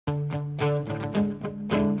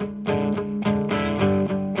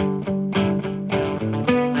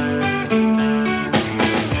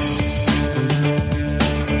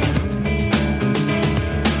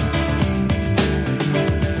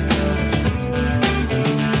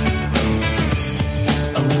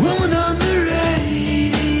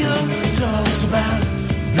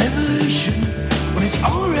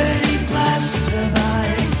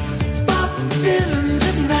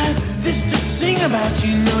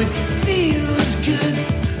it feels good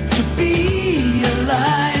to be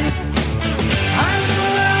alive. I'm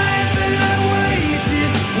alive and I waited.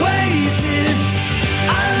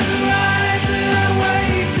 I'm alive and I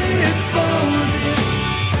waited for this.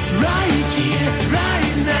 Right here,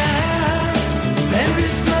 right now. There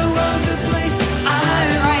is no other place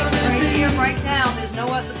right now. There's no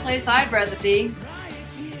other place I'd rather be.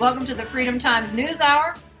 Welcome to the Freedom Times News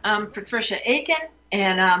Hour. I'm Patricia Aiken,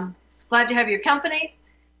 and it's glad to have your company.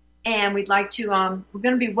 And we'd like to, we're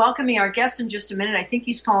going to be welcoming our guest in just a minute. I think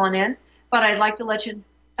he's calling in, but I'd like to let you,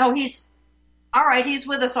 he's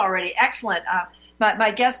with us already. Excellent.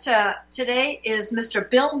 My guest today is Mr.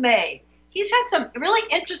 Bill May. He's had some really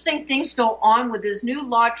interesting things go on with his new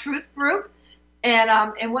Law Truth group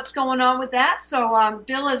and what's going on with that. So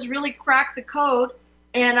Bill has really cracked the code.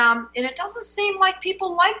 And it doesn't seem like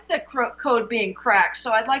people like the code being cracked.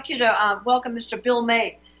 So I'd like you to welcome Mr. Bill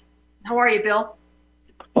May. How are you, Bill?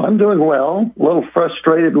 Well, I'm doing well. A little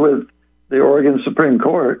frustrated with the Oregon Supreme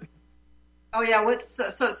Court. Oh, yeah.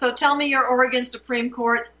 So tell me your Oregon Supreme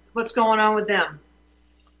Court, what's going on with them?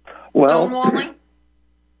 Well, stonewalling?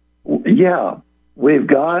 Yeah. We've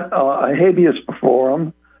got a habeas before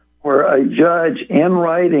them where a judge in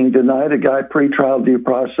writing denied a guy pretrial due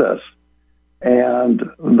process. And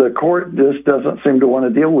the court just doesn't seem to want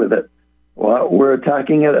to deal with it. Well, we're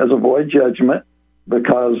attacking it as a void judgment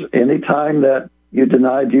because any time that you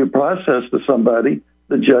deny due process to somebody,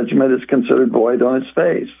 the judgment is considered void on its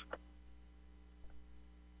face.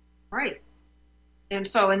 Right. And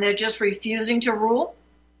they're just refusing to rule?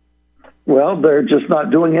 Well, they're just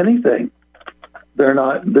not doing anything. They're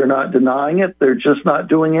not denying it. They're just not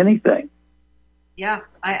doing anything. Yeah,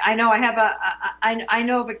 I know. I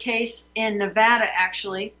know of a case in Nevada,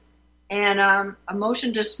 actually, and a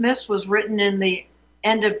motion dismiss was written in the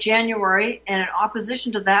end of January, and an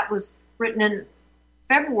opposition to that was written in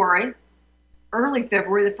February, early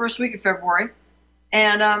February, the first week of February,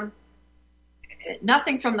 and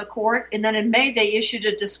nothing from the court. And then in May, they issued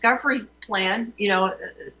a discovery plan,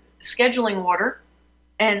 scheduling order,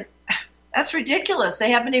 and that's ridiculous.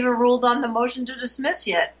 They haven't even ruled on the motion to dismiss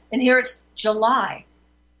yet, and here it's July.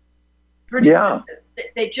 Yeah.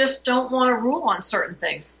 They just don't want to rule on certain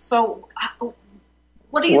things. So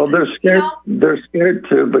what do you think? Well, they're scared. They're scared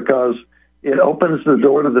too because it opens the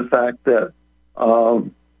door to the fact that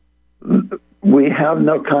we have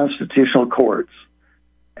no constitutional courts,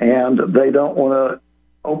 and they don't want to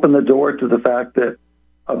open the door to the fact that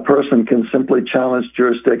a person can simply challenge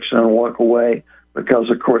jurisdiction and walk away because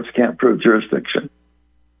the courts can't prove jurisdiction.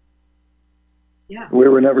 Yeah. We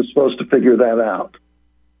were never supposed to figure that out.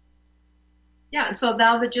 Yeah, so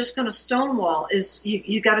now they're just going to stonewall.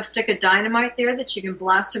 You got to stick a dynamite there that you can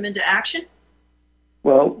blast them into action?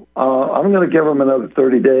 Well, I'm going to give them another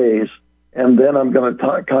 30 days, and then I'm going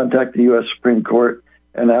to contact the U.S. Supreme Court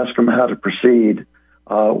and ask them how to proceed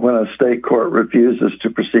when a state court refuses to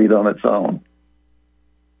proceed on its own.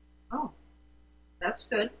 Oh, that's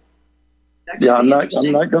good. Yeah, I'm not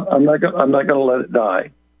going to let it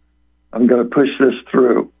die. I'm going to push this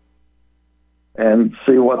through and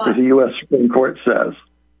see what the U.S. Supreme Court says.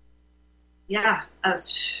 Yeah,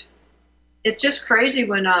 it's just crazy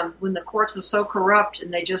when the courts are so corrupt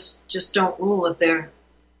and they just don't rule if they're,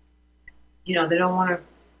 they don't want to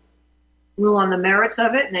rule on the merits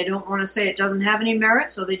of it, and they don't want to say it doesn't have any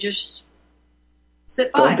merit, so they just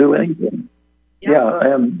sit by. Don't do anything. Yeah,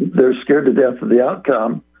 and they're scared to death of the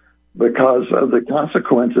outcome because of the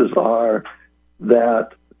consequences are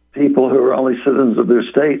that people who are only citizens of their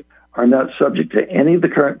state are not subject to any of the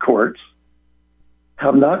current courts,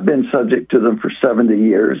 have not been subject to them for 70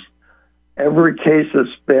 years. Every case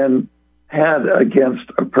that's been had against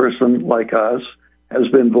a person like us has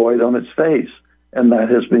been void on its face, and that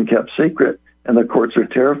has been kept secret. And the courts are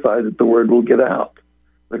terrified that the word will get out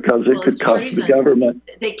because it could cost treason. The government.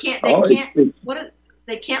 They can't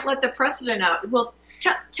let the precedent out. Well,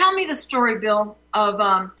 tell me the story, Bill,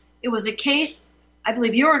 of it was a case. I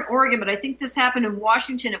believe you're in Oregon, but I think this happened in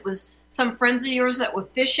Washington. It was some friends of yours that were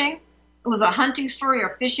fishing. It was a hunting story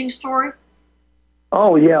or fishing story.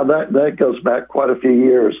 Oh, yeah, that goes back quite a few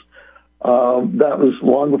years. That was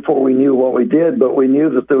long before we knew what we did, but we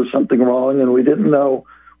knew that there was something wrong, and we didn't know.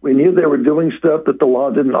 We knew they were doing stuff that the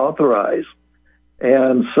law didn't authorize.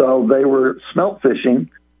 And so they were smelt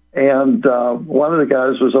fishing, and one of the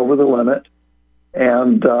guys was over the limit.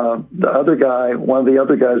 And the other guy, one of the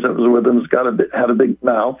other guys that was with him, had a big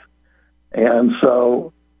mouth, and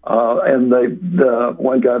so the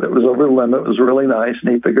one guy that was over the limit was really nice,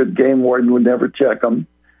 and he figured the game warden would never check him,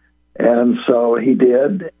 and so he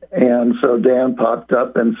did. And so Dan popped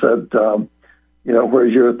up and said,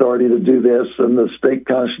 where's your authority to do this? And the state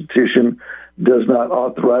constitution does not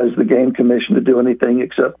authorize the game commission to do anything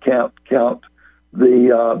except count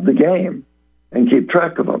the game and keep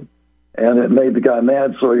track of them. And it made the guy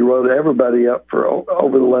mad, so he wrote everybody up for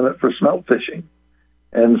over the limit for smelt fishing.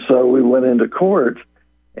 And so we went into court,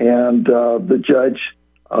 and the judge...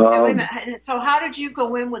 wait a minute. So how did you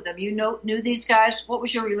go in with them? You knew these guys? What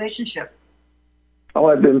was your relationship? Oh,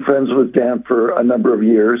 I've been friends with Dan for a number of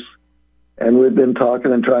years, and we've been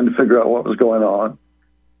talking and trying to figure out what was going on.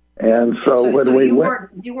 And so when we went...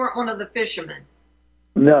 You weren't one of the fishermen?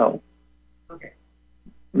 No. Okay.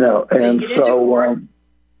 No, so and so...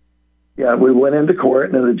 Yeah, we went into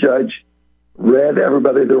court, and the judge read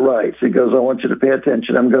everybody their rights. He goes, I want you to pay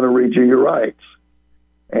attention. I'm going to read you your rights.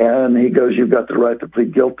 And he goes, you've got the right to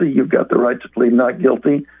plead guilty, you've got the right to plead not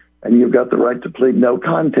guilty, and you've got the right to plead no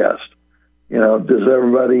contest. Does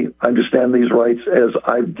everybody understand these rights as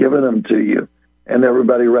I've given them to you? And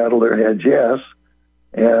everybody rattled their heads, yes.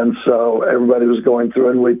 And so everybody was going through,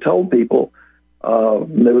 and we told people,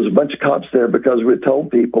 there was a bunch of cops there because we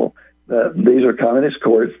told people that these are communist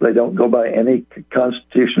courts. They don't go by any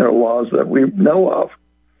constitutional laws that we know of.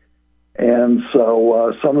 And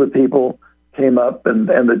so some of the people came up, and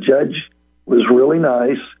the judge was really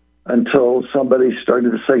nice until somebody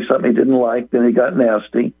started to say something he didn't like. Then he got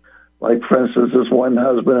nasty. Like, for instance, this one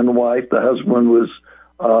husband and wife, the husband was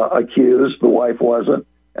accused, the wife wasn't,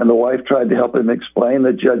 and the wife tried to help him explain.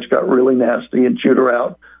 The judge got really nasty and chewed her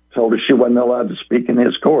out, told her she wasn't allowed to speak in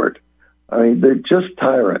his court. I mean, they're just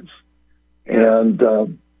tyrants. And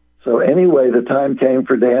so anyway, the time came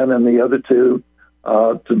for Dan and the other two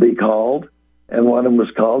to be called, and one of them was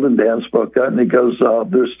called, and Dan spoke up, and he goes,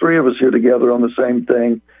 there's three of us here together on the same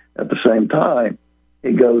thing at the same time.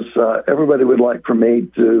 He goes, everybody would like for me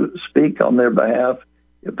to speak on their behalf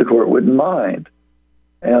if the court wouldn't mind.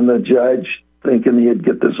 And the judge, thinking he'd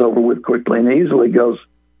get this over with quickly and easily, goes,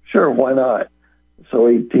 sure, why not? So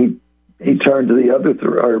he turned to the other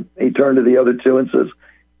two and says,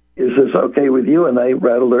 is this okay with you? And they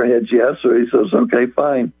rattled their heads yes. So he says, okay,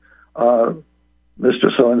 fine,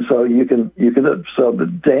 Mr. So-and-so, you can. So the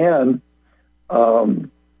Dan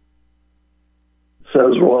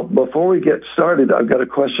says, well, before we get started, I've got a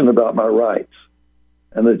question about my rights.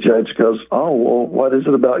 And the judge goes, oh, well, what is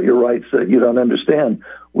it about your rights that you don't understand?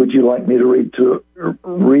 Would you like me to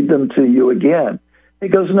read them to you again? He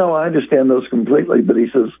goes, no, I understand those completely. But he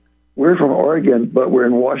says, we're from Oregon, but we're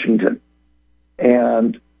in Washington.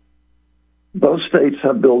 And both states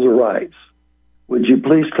have bills of rights. Would you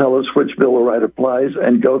please tell us which bill of right applies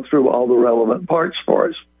and go through all the relevant parts for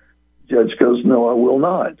us? Judge goes, no, I will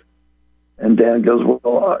not. And Dan goes,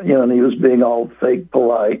 well, and he was being all fake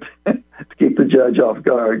polite to keep the judge off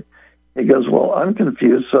guard. He goes, well, I'm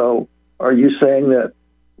confused. So are you saying that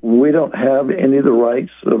we don't have any of the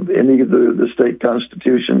rights of any of the state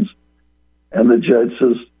constitutions? And the judge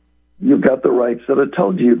says, you've got the rights that I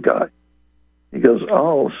told you you've got. He goes,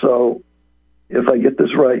 oh, so if I get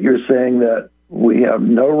this right, you're saying that we have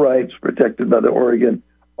no rights protected by the Oregon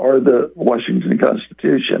or the Washington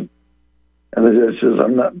Constitution. And the judge says,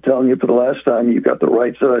 I'm not telling you for the last time, you've got the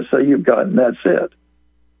rights that I say you've got, and that's it.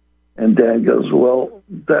 And Dan goes, well,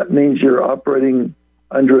 that means you're operating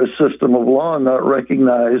under a system of law not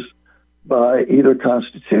recognized by either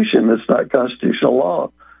constitution. It's not constitutional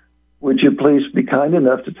law. Would you please be kind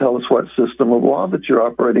enough to tell us what system of law that you're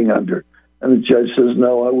operating under? And the judge says,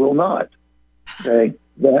 no, I will not. Okay,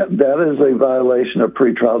 that is a violation of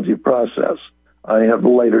pretrial due process, I have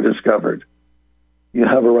later discovered. You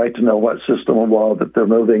have a right to know what system of law that they're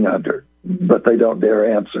moving under, but they don't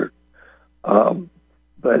dare answer.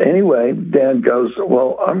 But anyway, Dan goes,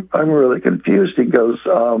 well, I'm really confused. He goes,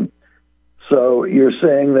 so you're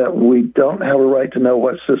saying that we don't have a right to know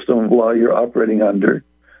what system of law you're operating under.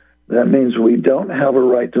 That means we don't have a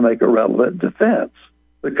right to make a relevant defense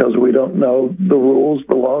because we don't know the rules,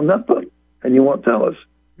 the law, nothing. And you won't tell us.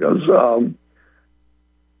 He goes,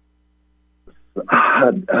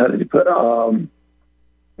 how did he put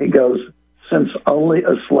he goes, since only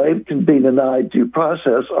a slave can be denied due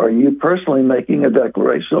process, are you personally making a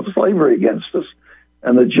declaration of slavery against us?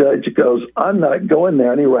 And the judge goes, I'm not going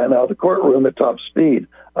there. And he ran out of the courtroom at top speed.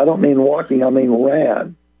 I don't mean walking, I mean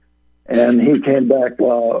ran. And he came back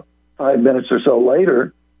 5 minutes or so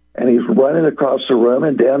later, and he's running across the room,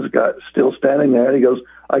 and Dan's still standing there. And he goes,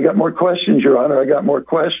 I got more questions, Your Honor. I got more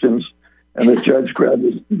questions. And the judge grabbed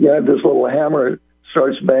this little hammer,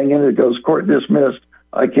 starts banging. It goes, court dismissed.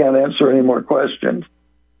 I can't answer any more questions.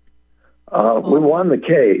 We won the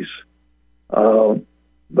case,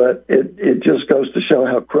 but it just goes to show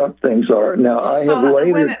how corrupt things are. Now, I have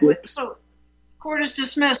later... Wait a minute. So court is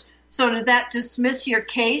dismissed. So did that dismiss your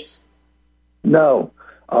case? No.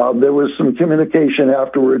 There was some communication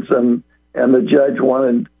afterwards, and the judge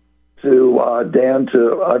wanted Dan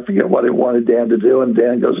to, I forget what he wanted Dan to do, and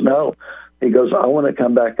Dan goes, no. He goes, I want to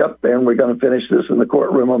come back up there, and we're going to finish this in the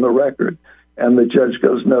courtroom on the record. And the judge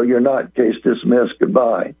goes, no, you're not. Case dismissed.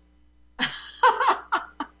 Goodbye.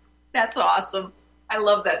 That's awesome. I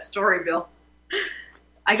love that story, Bill.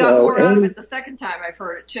 I got more out of it the second time I've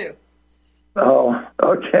heard it, too. Oh,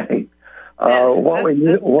 okay. What we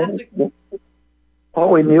knew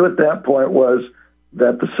at that point was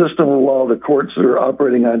that the system of law the courts are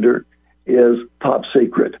operating under is top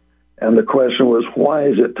secret. And the question was, why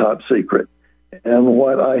is it top secret? And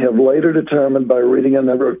what I have later determined by reading a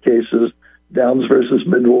number of cases, Downs versus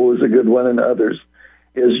Bidwell was a good one, and others,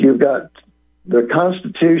 is you've got the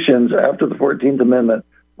constitutions after the 14th Amendment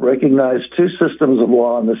recognize two systems of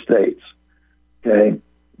law in the states. Okay.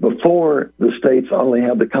 Before, the states only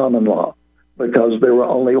had the common law because there were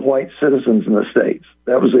only white citizens in the states.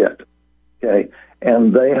 That was it. Okay.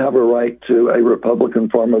 And they have a right to a Republican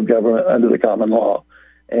form of government under the common law,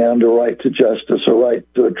 and a right to justice, a right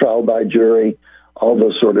to a trial by jury, all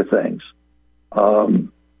those sort of things.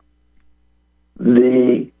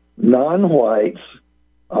 The non-whites,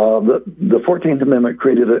 the 14th Amendment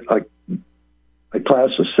created a class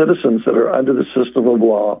of citizens that are under the system of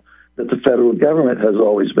law that the federal government has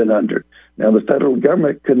always been under. Now, the federal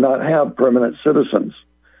government could not have permanent citizens.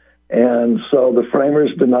 And so the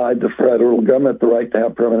framers denied the federal government the right to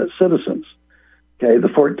have permanent citizens. Okay, the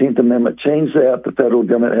 14th Amendment changed that. The federal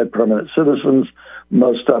government had permanent citizens.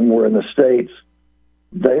 Most of them were in the states.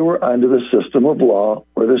 They were under the system of law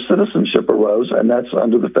where their citizenship arose, and that's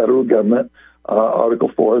under the federal government, Article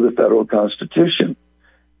 4 of the federal Constitution.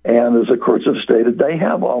 And as the courts have stated, they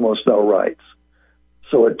have almost no rights.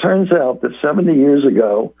 So it turns out that 70 years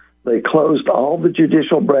ago, they closed all the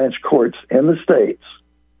judicial branch courts in the states,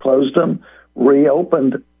 closed them,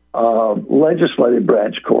 reopened legislative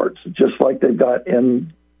branch courts, just like they've got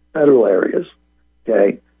in federal areas.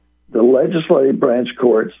 Okay, the legislative branch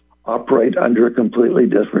courts operate under a completely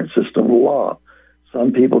different system of law.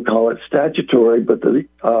 Some people call it statutory, but the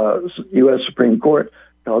U.S. Supreme Court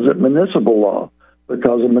calls it municipal law,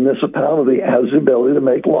 because a municipality has the ability to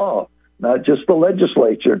make law, not just the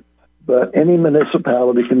legislature, but any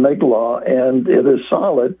municipality can make law, and it is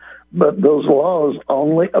solid, but those laws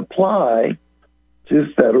only apply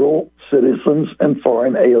to federal citizens and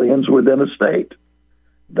foreign aliens within a state.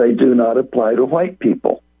 They do not apply to white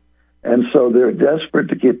people. And so they're desperate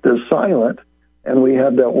to keep this silent. And we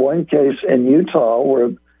had that one case in Utah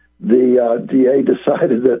where the DA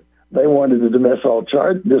decided that they wanted to dismiss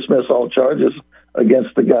all charges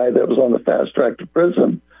against the guy that was on the fast track to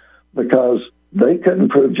prison because they couldn't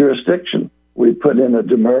prove jurisdiction. We put in a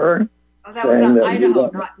demur. Oh, that was Idaho,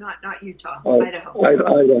 not Utah.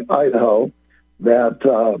 Idaho.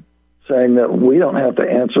 That saying that we don't have to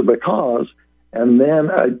answer because, and then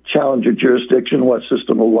a challenge of jurisdiction, what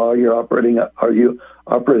system of law are you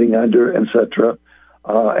operating under, etc.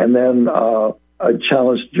 And then a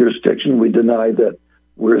challenge to jurisdiction, we deny that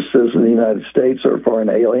we're a citizen of the United States or a foreign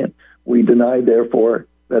alien. We deny, therefore,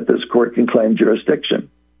 that this court can claim jurisdiction.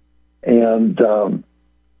 And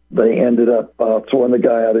they ended up throwing the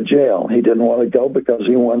guy out of jail. He didn't want to go because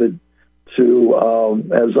he wanted to,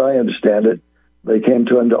 as I understand it, they came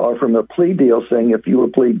to him to offer him a plea deal saying if you will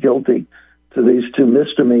plead guilty to these two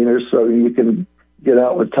misdemeanors so you can get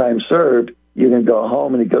out with time served, you can go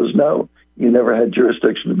home. And he goes, no, you never had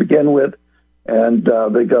jurisdiction to begin with. And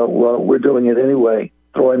they go, well, we're doing it anyway.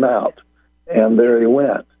 Throw him out. And there he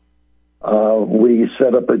went. We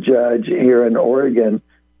set up a judge here in Oregon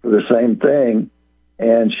for the same thing,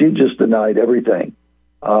 and she just denied everything.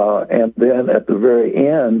 And then at the very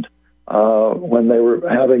end, when they were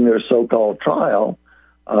having their so-called trial,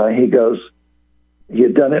 he goes, he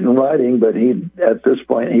had done it in writing, but at this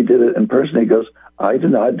point, he did it in person. He goes, I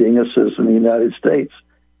denied being a citizen of the United States.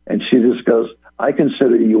 And she just goes, I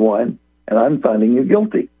consider you one, and I'm finding you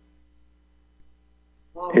guilty.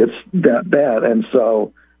 Whoa. It's that bad. And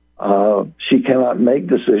so she cannot make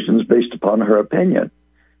decisions based upon her opinion.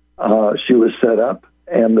 She was set up,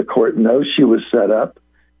 and the court knows she was set up.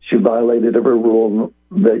 She violated every rule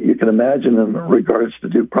that you can imagine in regards to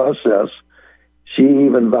due process. She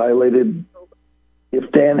even violated,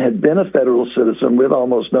 if Dan had been a federal citizen with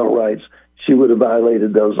almost no rights, she would have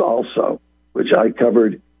violated those also, which I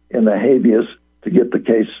covered in the habeas to get the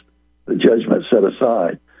case, the judgment set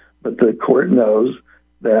aside. But the court knows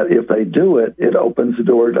that if they do it, it opens the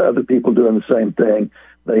door to other people doing the same thing.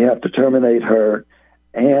 They have to terminate her,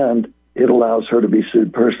 and it allows her to be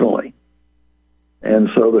sued personally. And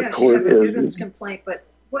so the court is complaint, but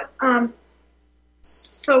What?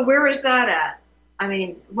 So where is that at? I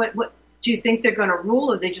mean, what do you think they're going to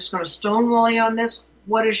rule? Are they just going to stonewall you on this?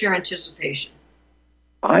 What is your anticipation?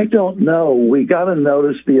 I don't know. We got a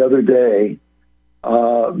notice the other day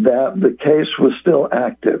that the case was still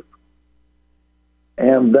active.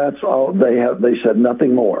 And that's all they have. They said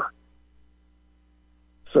nothing more.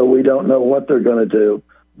 So we don't know what they're going to do,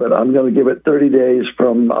 but I'm going to give it 30 days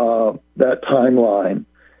from that timeline.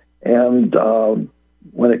 And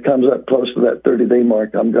when it comes up close to that 30-day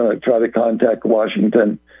mark, I'm going to try to contact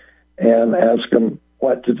Washington and ask them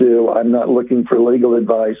what to do. I'm not looking for legal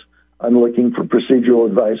advice. I'm looking for procedural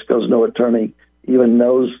advice because no attorney even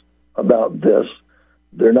knows about this.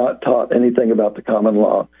 They're not taught anything about the common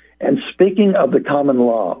law. And speaking of the common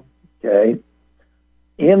law, okay,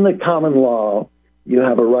 in the common law, you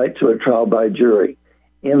have a right to a trial by jury.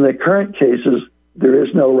 In the current cases, there is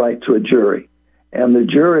no right to a jury. And the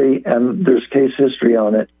jury, and there's case history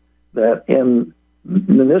on it, that in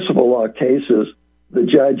municipal law cases, the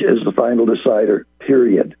judge is the final decider,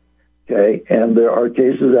 period. Okay, and there are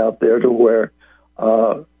cases out there to where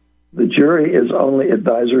the jury is only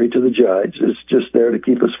advisory to the judge. It's just there to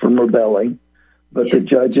keep us from rebelling. But the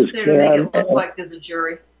judges can. To make it look like there's a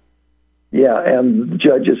jury. Yeah, and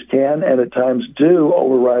judges can and at times do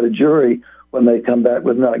override a jury when they come back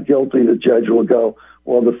with not guilty. The judge will go,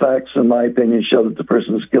 well, the facts, in my opinion, show that the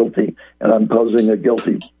person is guilty, and I'm posing a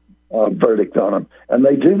guilty verdict on them. And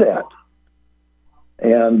they do that.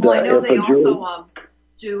 And well, I know they also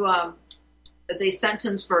they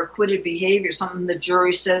sentence for acquitted behavior, something the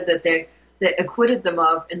jury said that they acquitted them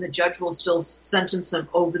of, and the judge will still sentence them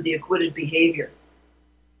over the acquitted behavior.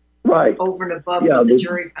 Right. Over and above what the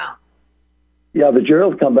jury found. Yeah, the jury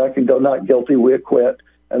will come back and go, not guilty, we acquit.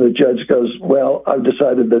 And the judge goes, well, I've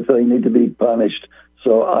decided that they need to be punished,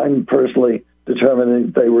 so I'm personally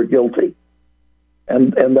determining they were guilty.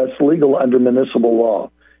 And that's legal under municipal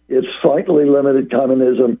law. It's slightly limited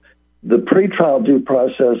communism. The pretrial due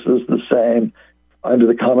process is the same under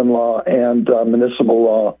the common law and municipal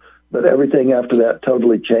law, but everything after that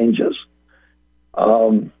totally changes.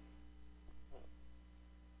 Well,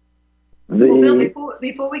 Bill,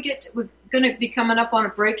 before we get, we're going to be coming up on a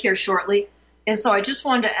break here shortly, and so I just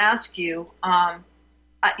wanted to ask you,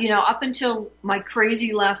 up until my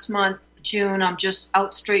crazy last month, June, I'm just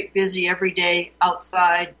out straight busy every day,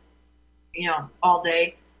 outside, all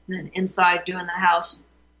day, and then inside doing the house.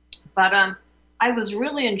 But I was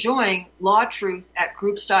really enjoying Law Truth at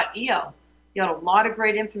groups.io. You had a lot of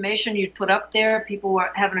great information you'd put up there. People were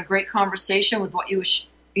having a great conversation with what you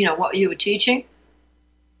were teaching.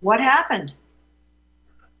 What happened?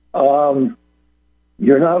 You're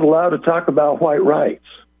not allowed to talk about white rights.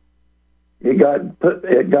 It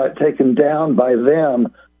got taken down by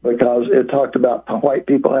them because it talked about white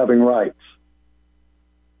people having rights.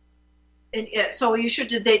 And so you should.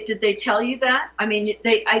 Did they tell you that? I mean,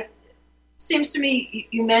 seems to me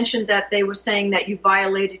you mentioned that they were saying that you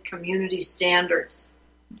violated community standards.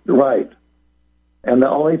 Right. And the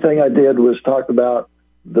only thing I did was talk about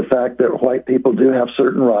the fact that white people do have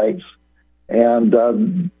certain rights, and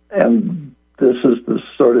this is the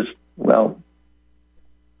sort of,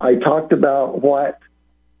 I talked about what,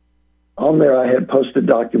 on there I had posted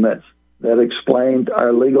documents that explained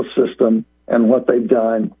our legal system and what they've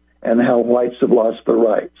done and how whites have lost their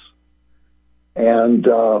rights. And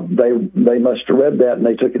they must have read that and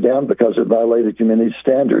they took it down because it violated community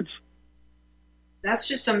standards. That's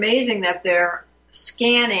just amazing that they're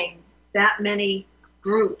scanning that many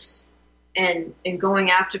groups and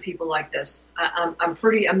going after people like this. I'm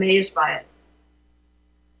pretty amazed by it.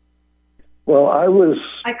 Well, I was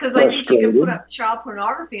because I think you can put up child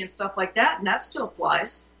pornography and stuff like that, and that still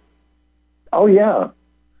flies. Oh yeah,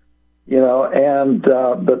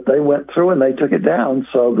 but they went through and they took it down,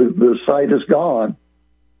 so the site is gone.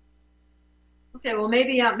 Okay, well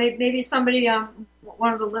maybe somebody,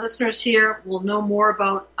 one of the listeners here, will know more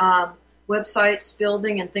about websites,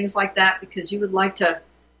 building, and things like that, because you would like to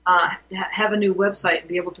have a new website and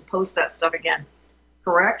be able to post that stuff again.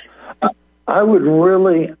 Correct? I would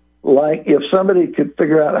really like if somebody could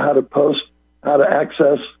figure out how to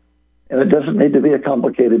access, and it doesn't need to be a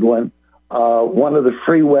complicated one of the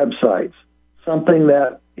free websites, something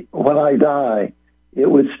that when I die, it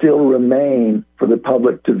would still remain for the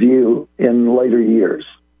public to view in later years.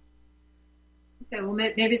 Okay, well,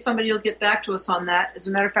 maybe somebody will get back to us on that. As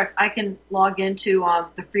a matter of fact, I can log into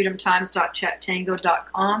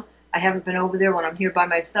thefreedomtimes.chattango.com. I haven't been over there when I'm here by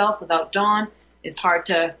myself without Dawn. It's hard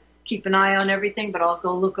to keep an eye on everything, but I'll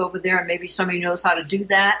go look over there, and maybe somebody knows how to do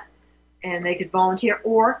that, and they could volunteer.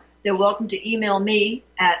 Or they're welcome to email me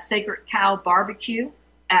at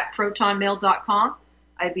sacredcowbarbecue@protonmail.com.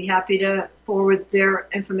 I'd be happy to forward their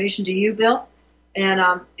information to you, Bill,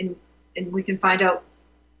 and we can find out,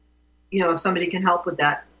 if somebody can help with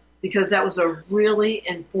that, because that was a really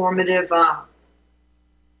informative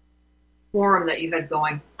forum that you had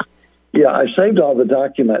going. Yeah, I saved all the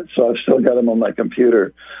documents, so I've still got them on my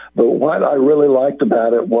computer. But what I really liked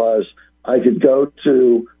about it was I could go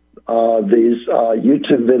to these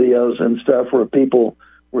YouTube videos and stuff where people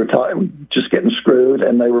were just getting screwed,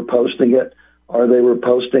 and they were posting it, or they were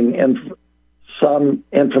posting some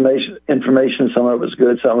information. Some of it was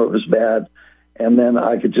good, some of it was bad, and then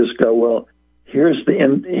I could just go, well, here's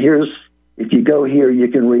if you go here, you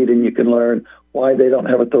can read and you can learn why they don't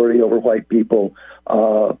have authority over white people.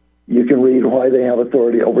 You can read why they have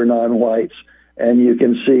authority over non-whites, and you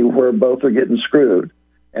can see where both are getting screwed.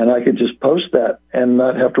 And I could just post that and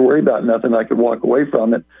not have to worry about nothing. I could walk away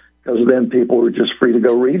from it because then people were just free to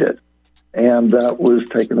go read it. And that was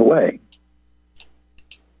taken away.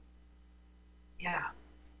 Yeah.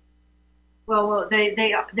 Well,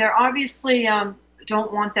 they're obviously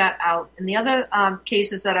don't want that out. And the other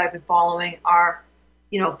cases that I've been following are,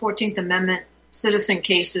 14th Amendment citizen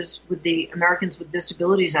cases with the Americans with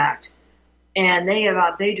Disabilities Act, and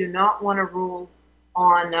they do not want to rule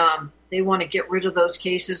on. They want to get rid of those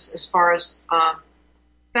cases as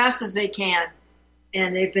fast as they can,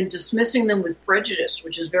 and they've been dismissing them with prejudice,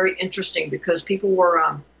 which is very interesting because people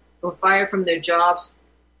were fired from their jobs,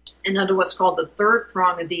 and under what's called the third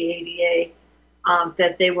prong of the ADA,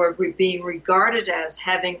 that they were being regarded as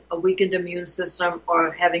having a weakened immune system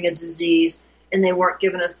or having a disease, and they weren't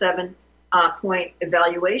given a 7-point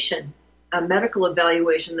evaluation, a medical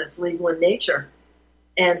evaluation that's legal in nature.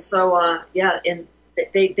 And so, and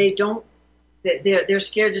they're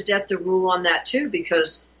scared to death to rule on that too,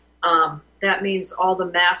 because that means all the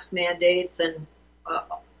mask mandates and,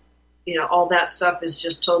 all that stuff is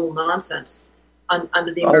just total nonsense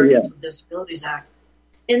under the Americans with Disabilities Act.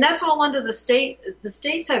 And that's all under the state. The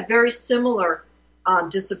states have very similar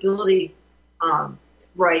disability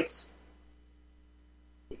rights,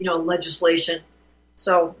 legislation.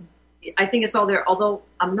 So I think it's all there, although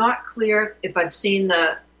I'm not clear if I've seen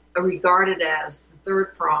the regarded as the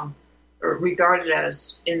third prong or regarded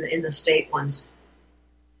as in the state ones.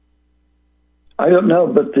 I don't know,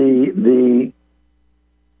 but the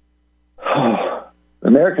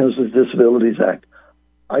Americans with Disabilities Act,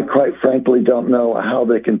 I quite frankly don't know how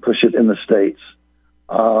they can push it in the states,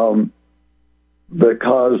 because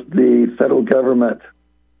the federal government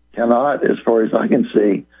cannot, as far as I can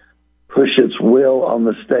see, push its will on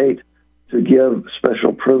the state to give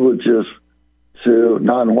special privileges to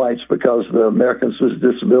non-whites, because the Americans with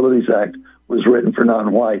Disabilities Act was written for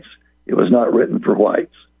non-whites. It was not written for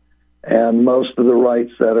whites. And most of the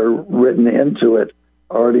rights that are written into it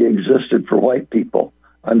already existed for white people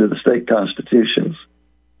under the state constitutions.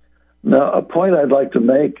 Now, a point I'd like to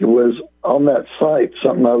make was on that site,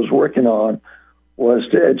 something I was working on was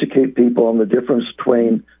to educate people on the difference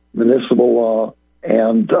between municipal law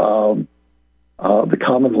and the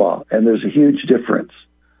common law. And there's a huge difference.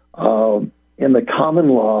 In the common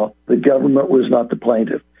law, the government was not the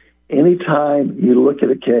plaintiff. Anytime you look at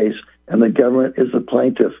a case and the government is the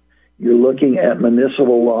plaintiff, you're looking at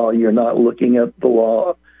municipal law. You're not looking at the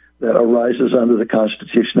law that arises under the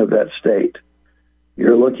Constitution of that state.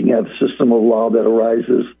 You're looking at the system of law that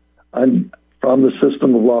arises from the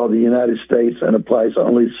system of law of the United States and applies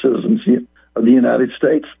only to citizens of the United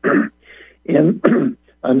States. Under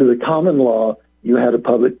the common law, you had a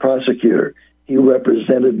public prosecutor. He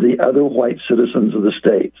represented the other white citizens of the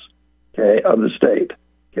states, of the state.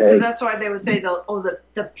 Okay, that's why they would say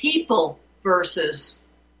the people versus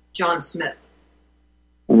John Smith.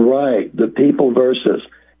 Right, the people versus.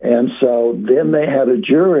 And so then they had a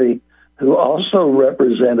jury who also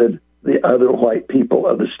represented the other white people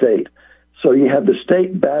of the state. So you had the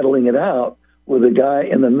state battling it out with a guy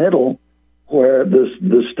in the middle, where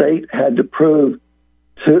the state had to prove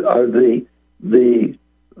to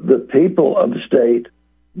the people of the state,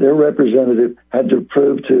 their representative had to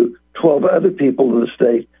prove to 12 other people of the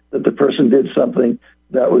state that the person did something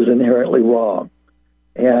that was inherently wrong.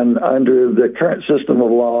 And under the current system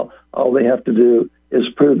of law, all they have to do is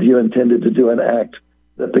prove you intended to do an act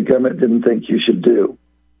that the government didn't think you should do.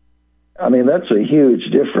 I mean, that's a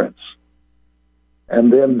huge difference.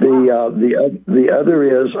 And then the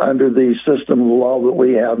other is, under the system of law that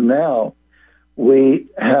we have now, we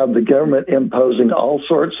have the government imposing all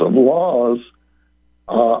sorts of laws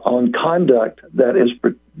on conduct that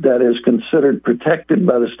is considered protected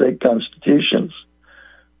by the state constitutions.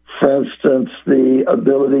 For instance, the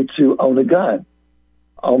ability to own a gun.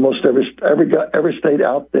 Almost every state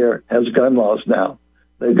out there has gun laws now.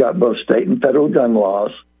 They've got both state and federal gun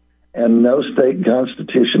laws, and no state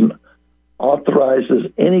constitution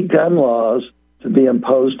authorizes any gun laws to be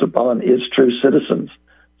imposed upon its true citizens.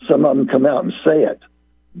 Some of them come out and say it.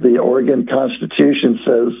 The Oregon Constitution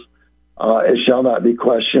says, it shall not be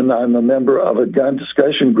questioned. I'm a member of a gun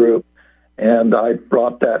discussion group, and I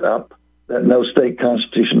brought that up, that no state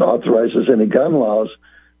constitution authorizes any gun laws.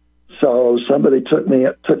 So somebody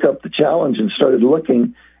took up the challenge and started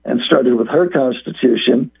looking, and started with her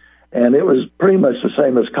constitution, and it was pretty much the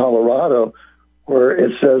same as Colorado, where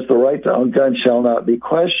it says the right to own guns shall not be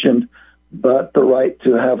questioned, but the right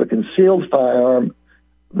to have a concealed firearm,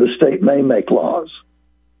 the state may make laws.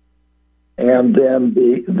 And then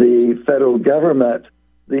the federal government,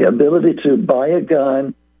 the ability to buy a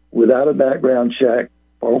gun without a background check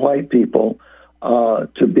for white people,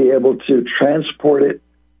 to be able to transport it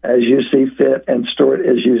as you see fit and store it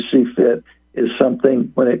as you see fit, is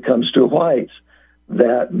something, when it comes to whites,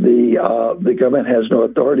 that the government has no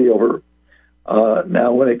authority over.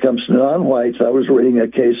 Now, when it comes to non-whites, I was reading a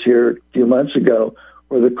case here a few months ago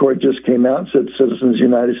where the court just came out and said citizens of the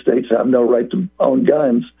United States have no right to own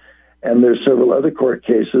guns. And there's several other court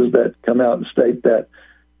cases that come out and state that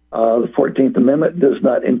the 14th Amendment does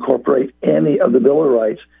not incorporate any of the Bill of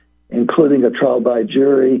Rights, including a trial by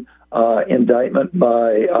jury, indictment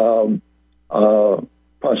by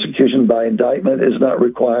prosecution by indictment is not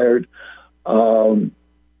required. Trial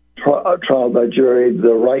by jury,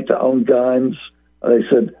 the right to own guns. They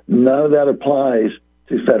said none of that applies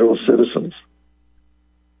to federal citizens.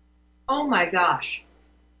 Oh my gosh!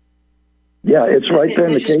 Yeah, it's right there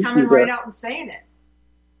in the case. They're just coming right out and saying it.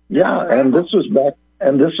 Yeah, and this was back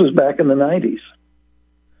in the 90s.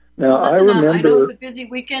 Now, well, listen, I remember. I know it's a busy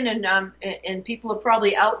weekend, and people are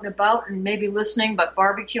probably out and about and maybe listening, but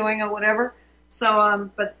barbecuing or whatever. So,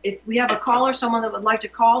 but if we have a caller, someone that would like to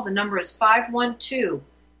call, the number is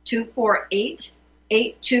 512-248-8252.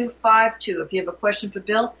 If you have a question for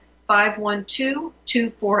Bill,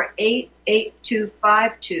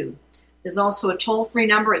 512-248-8252. There's also a toll-free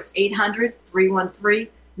number. It's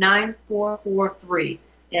 800-313-9443.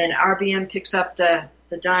 And RBM picks up the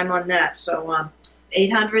dime on that. So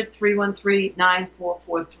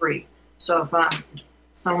 800-313-9443. So if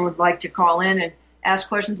someone would like to call in and ask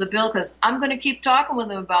questions of Bill, because I'm going to keep talking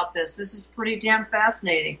with him about this. This is pretty damn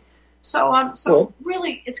fascinating. So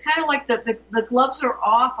really, it's kind of like the gloves are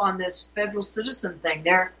off on this federal citizen thing.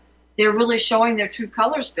 They're really showing their true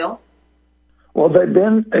colors, Bill. Well, they've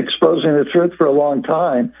been exposing the truth for a long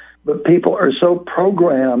time, but people are so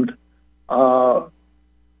programmed to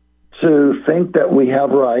think that we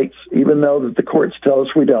have rights, even though that the courts tell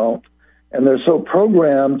us we don't, and they're so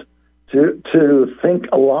programmed to think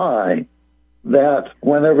a lie that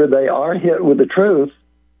whenever they are hit with the truth,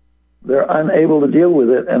 they're unable to deal with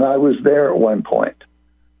it, and I was there at one point.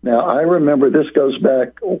 Now, I remember this goes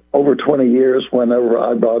back over 20 years whenever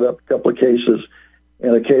I brought up a couple of cases,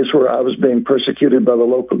 in a case where I was being persecuted by the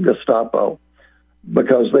local Gestapo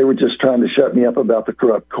because they were just trying to shut me up about the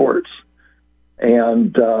corrupt courts.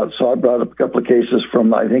 And so I brought up a couple of cases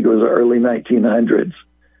from, I think it was the early 1900s,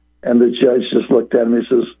 and the judge just looked at me and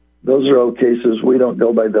says, those are old cases. We don't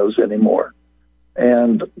go by those anymore.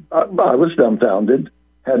 And I was dumbfounded,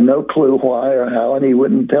 had no clue why or how, and he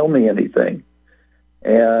wouldn't tell me anything.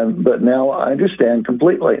 But now I understand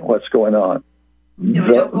completely what's going on. Yeah, we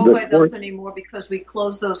don't go by those anymore because we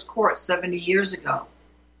closed those courts 70 years ago.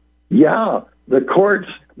 Yeah, the courts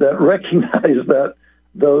that recognize that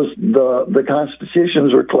the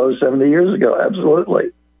constitutions were closed 70 years ago.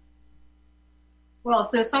 Absolutely. Well,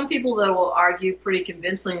 there's some people that will argue pretty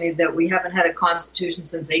convincingly that we haven't had a constitution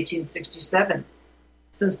since 1867,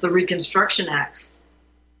 since the Reconstruction Acts.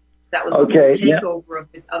 That was the takeover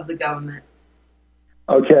of the government.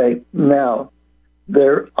 Okay, now,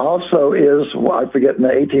 there also is, I forget, in the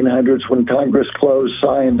 1800s when Congress closed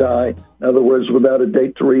sine and die, in other words, without a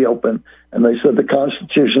date to reopen, and they said the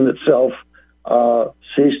Constitution itself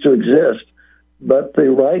ceased to exist. But the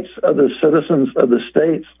rights of the citizens of the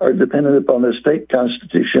states are dependent upon the state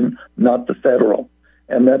constitution, not the federal.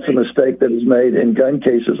 And that's a mistake that is made in gun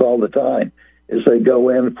cases all the time, is they go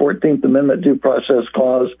in, 14th Amendment due process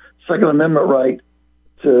clause, Second Amendment right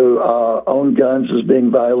to own guns is being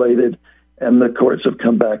violated, and the courts have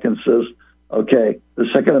come back and says, okay, the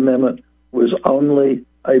Second Amendment was only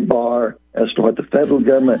a bar as to what the federal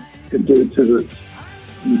government could do to the,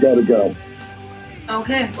 you got to go.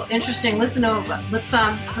 Okay, well, interesting. Listen, let's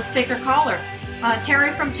take our caller.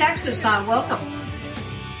 Terry from Texas, welcome.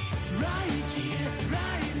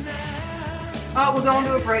 Oh, we're going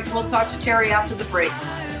to a break. We'll talk to Terry after the break.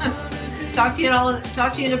 Talk to you in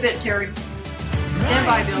a bit, Terry. Stand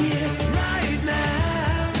by, Bill.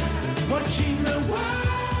 watching the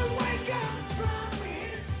world wake up from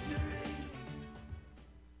history.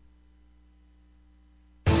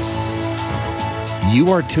 You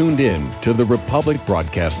are tuned in to the Republic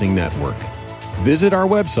Broadcasting Network. Visit our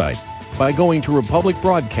website by going to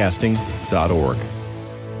republicbroadcasting.org.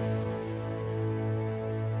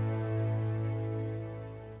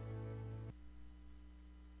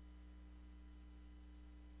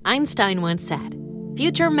 Einstein once said,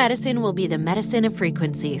 "Future medicine will be the medicine of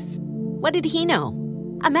frequencies." What did he know?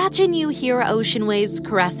 Imagine you hear ocean waves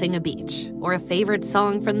caressing a beach, or a favorite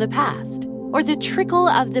song from the past, or the trickle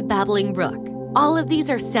of the babbling brook. All of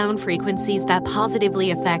these are sound frequencies that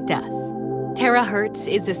positively affect us. Terahertz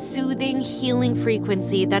is a soothing, healing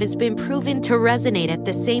frequency that has been proven to resonate at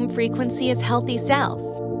the same frequency as healthy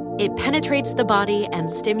cells. It penetrates the body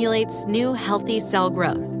and stimulates new healthy cell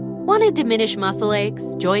growth. Want to diminish muscle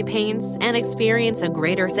aches, joint pains, and experience a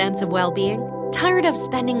greater sense of well-being? Tired of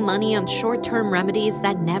spending money on short-term remedies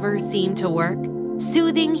that never seem to work?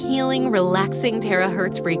 Soothing, healing, relaxing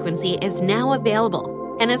terahertz frequency is now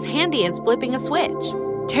available and as handy as flipping a switch.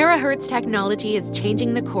 Terahertz technology is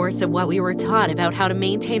changing the course of what we were taught about how to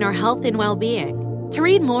maintain our health and well-being. To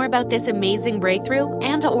read more about this amazing breakthrough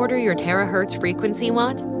and to order your terahertz frequency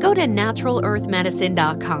wand, go to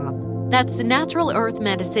naturalearthmedicine.com. That's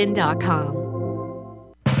naturalearthmedicine.com.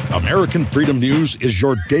 American Freedom News is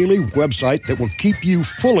your daily website that will keep you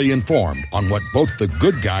fully informed on what both the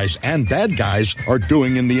good guys and bad guys are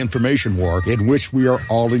doing in the information war in which we are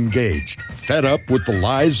all engaged. Fed up with the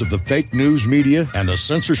lies of the fake news media and the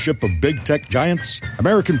censorship of big tech giants?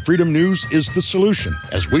 American Freedom News is the solution,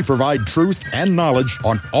 as we provide truth and knowledge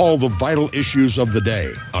on all the vital issues of the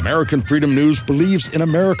day. American Freedom News believes in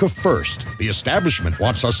America first. The establishment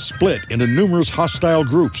wants us split into numerous hostile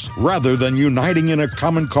groups rather than uniting in a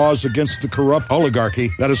common cause against the corrupt oligarchy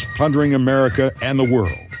that is plundering America and the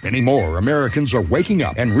world. Many more Americans are waking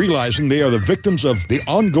up and realizing they are the victims of the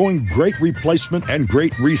ongoing Great Replacement and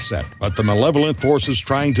Great Reset. But the malevolent forces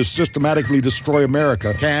trying to systematically destroy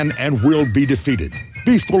America can and will be defeated.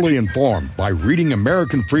 Be fully informed by reading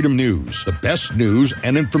American Freedom News, the best news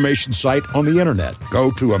and information site on the internet. Go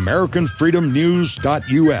to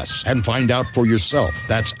AmericanFreedomNews.us and find out for yourself.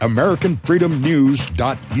 That's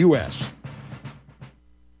AmericanFreedomNews.us.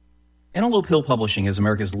 Antelope Hill Publishing is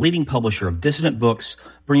America's leading publisher of dissident books,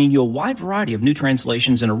 bringing you a wide variety of new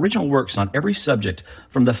translations and original works on every subject,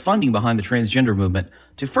 from the funding behind the transgender movement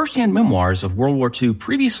to first-hand memoirs of World War II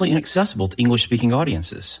previously inaccessible to English-speaking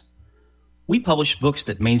audiences. We publish books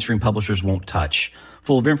that mainstream publishers won't touch,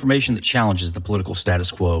 full of information that challenges the political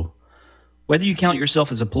status quo. Whether you count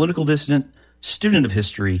yourself as a political dissident, student of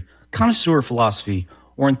history, connoisseur of philosophy,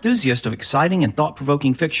 or enthusiast of exciting and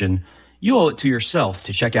thought-provoking fiction, you owe it to yourself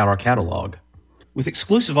to check out our catalog. With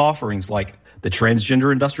exclusive offerings like The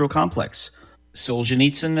Transgender Industrial Complex,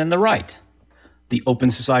 Solzhenitsyn and the Right, The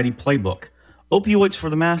Open Society Playbook, Opioids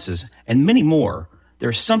for the Masses, and many more,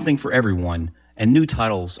 there's something for everyone, and new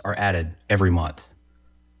titles are added every month.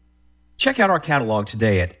 Check out our catalog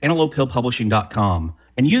today at antelopehillpublishing.com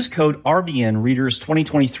and use code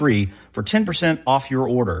RBNReaders2023 for 10% off your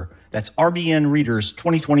order. That's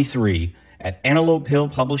RBNReaders2023 at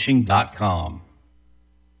antelopehillpublishing.com.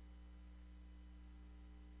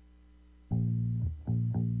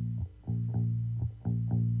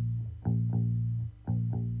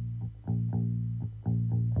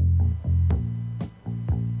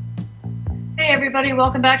 Hey everybody,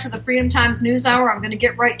 welcome back to the Freedom Times News Hour. I'm going to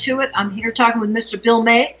get right to it. I'm here talking with Mr. Bill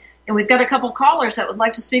May, and we've got a couple callers that would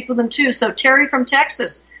like to speak with him too. So Terry from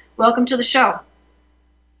Texas, welcome to the show.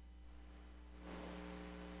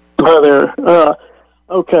 Hi there.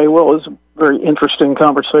 Okay, well, it's a very interesting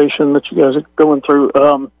conversation that you guys are going through.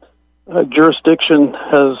 Jurisdiction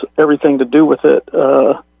has everything to do with it,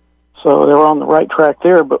 so they're on the right track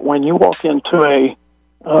there. But when you walk into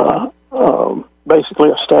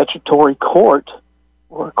basically a statutory court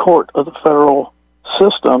or a court of the federal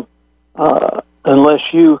system,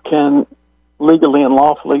 unless you can legally and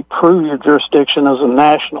lawfully prove your jurisdiction as a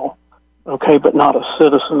national, okay, but not a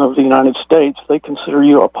citizen of the United States, they consider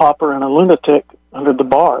you a pauper and a lunatic under the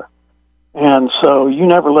bar. And so you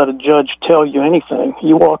never let a judge tell you anything.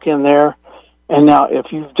 You walk in there, and now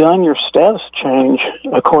if you've done your status change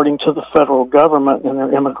according to the federal government and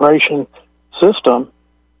their immigration system,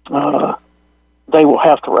 they will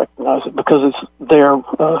have to recognize it because it's there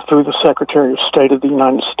through the Secretary of State of the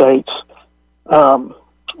United States.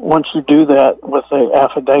 Once you do that with an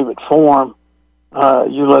affidavit form,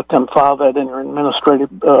 you let them file that in your administrative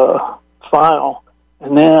file,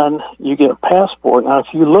 and then you get a passport. Now, if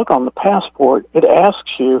you look on the passport, it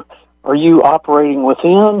asks you, are you operating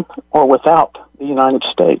within or without the United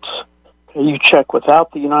States? You check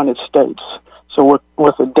without the United States. So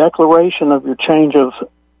with a declaration of your change of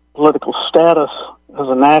political status as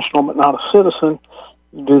a national but not a citizen,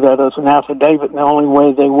 you do that as an affidavit, and the only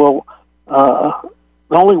way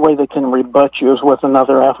they can rebut you is with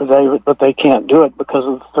another affidavit, but they can't do it because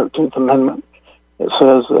of the 13th Amendment. It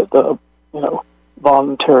says that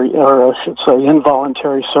voluntary, or I should say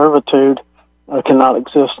involuntary servitude cannot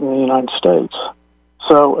exist in the United States.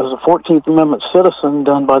 So as a 14th Amendment citizen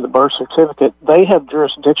done by the birth certificate, they have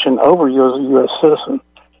jurisdiction over you as a U.S. citizen.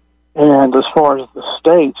 And as far as the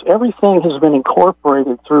states, everything has been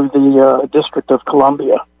incorporated through the District of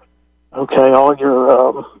Columbia. Okay, all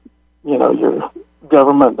your, your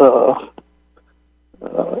government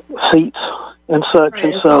seats and such. Right,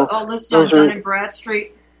 and so all listed on Dun and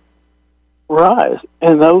Bradstreet. Right,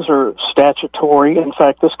 and those are statutory. In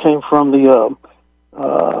fact, this came from the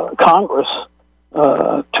Congress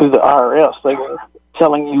to the IRS. They were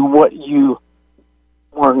telling you what you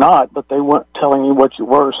were not, but they weren't telling you what you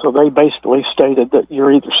were. So they basically stated that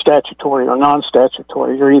you're either statutory or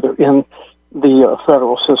non-statutory. You're either in the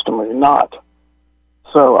federal system or you're not.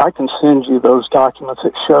 So I can send you those documents.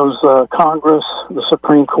 It shows Congress, the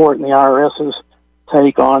Supreme Court, and the IRS's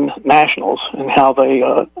take on nationals and how they,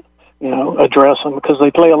 address them, because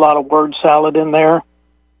they play a lot of word salad in there.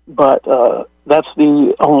 But that's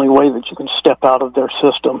the only way that you can step out of their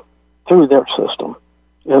system, through their system,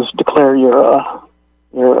 is declare your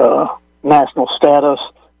national status,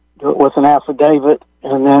 do it with an affidavit,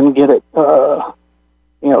 and then get it,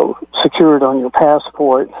 secured on your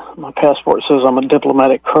passport. My passport says I'm a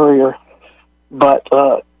diplomatic courier, but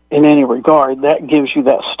in any regard, that gives you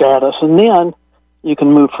that status, and then you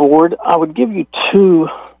can move forward. I would give you two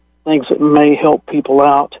things that may help people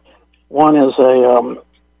out. One is a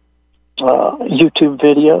YouTube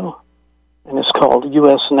video, and it's called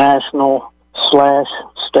U.S. National /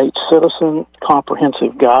 State Citizen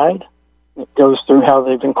Comprehensive Guide. It goes through how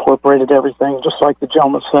they've incorporated everything, just like the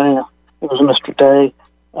gentleman saying, it was Mr. Day.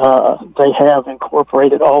 They have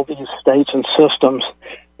incorporated all these states and systems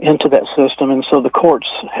into that system, and so the courts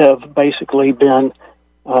have basically been,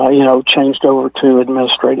 changed over to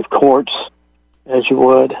administrative courts, as you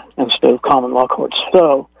would, instead of common law courts.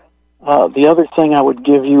 So the other thing I would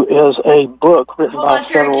give you is a book written by a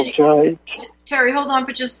federal judge. Terry, hold on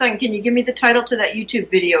for just a second. Can you give me the title to that YouTube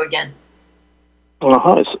video again?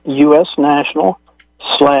 It's U.S. National /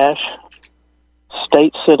 State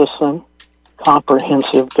Citizen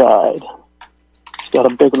Comprehensive Guide. It's got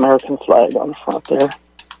a big American flag on the front there.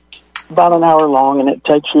 About an hour long, and it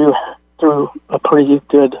takes you through a pretty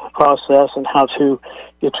good process and how to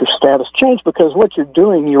get your status changed, because what you're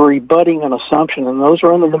doing, you're rebutting an assumption, and those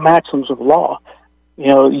are under the maxims of law.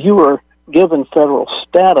 You were given federal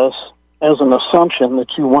status as an assumption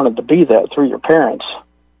that you wanted to be that through your parents,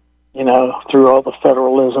 through all the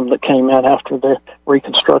federalism that came in after the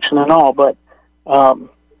Reconstruction and all, but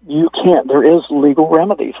you can't. There is legal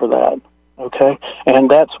remedy for that, okay?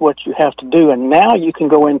 And that's what you have to do. And now you can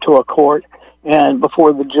go into a court, and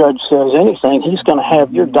before the judge says anything, he's going to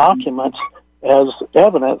have your documents as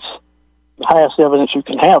evidence, the highest evidence you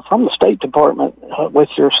can have from the State Department with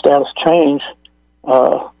your status change,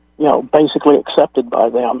 basically accepted by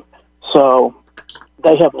them. So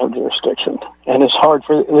they have no jurisdiction, and it's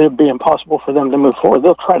it'd be impossible for them to move forward.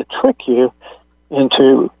 They'll try to trick you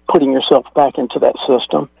into putting yourself back into that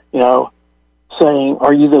system, saying,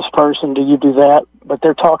 are you this person? Do you do that? But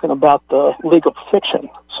they're talking about the legal fiction.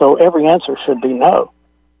 So every answer should be no.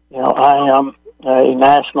 I am a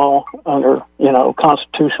national under,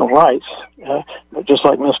 constitutional rights. But just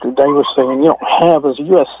like Mr. Day was saying, you don't have, as a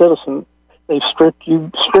U.S. citizen, they've stripped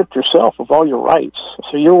yourself of all your rights.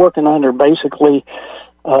 So you're working under basically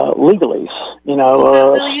legalese,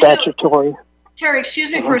 statutory. Terry,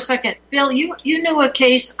 excuse me for a second. Bill, you knew a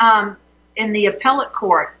case in the appellate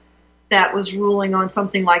court that was ruling on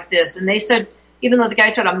something like this, and they said, even though the guy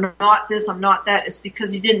said, I'm not this, I'm not that, it's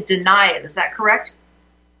because he didn't deny it. Is that correct?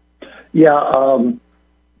 Yeah.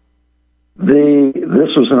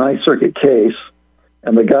 This was a Ninth Circuit case,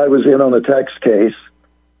 and the guy was in on a tax case,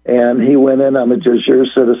 and he went in, I'm a de jure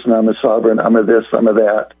citizen, I'm a sovereign, I'm a this, I'm a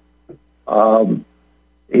that.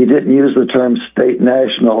 He didn't use the term state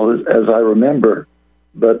national, as I remember,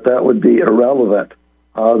 but that would be irrelevant.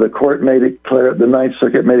 The court made it clear, the Ninth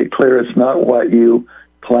Circuit made it clear, it's not what you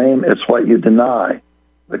claim, it's what you deny.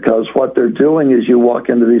 Because what they're doing is you walk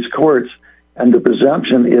into these courts, and the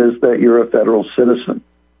presumption is that you're a federal citizen.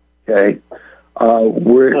 Okay?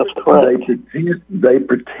 They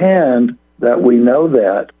pretend that we know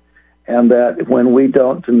that, and that when we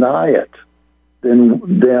don't deny it,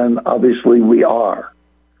 then obviously we are.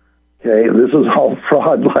 Okay, this is all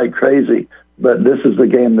fraud like crazy, but this is the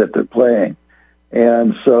game that they're playing.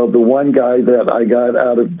 And so the one guy that I got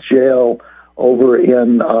out of jail over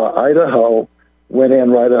in Idaho went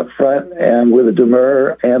in right up front and with a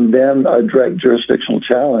demur and then a direct jurisdictional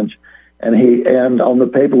challenge. And on the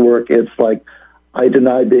paperwork, it's like, I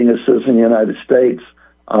deny being a citizen of the United States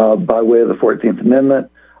by way of the 14th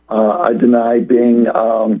Amendment. I deny being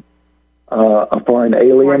a foreign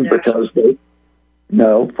alien because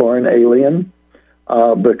foreign alien.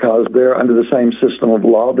 Because they're under the same system of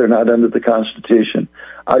law. They're not under the Constitution.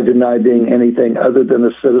 I deny being anything other than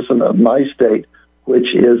a citizen of my state,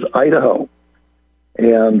 which is Idaho.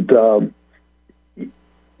 And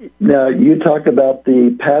now you talk about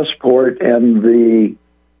the passport and the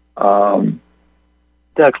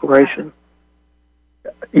declaration.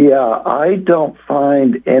 Yeah, I don't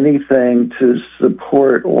find anything to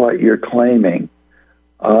support what you're claiming.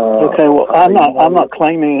 Okay, well, I'm not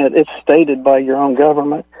claiming it. It's stated by your own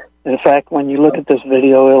government. In fact, when you look at this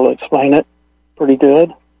video, it'll explain it pretty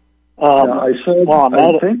good. I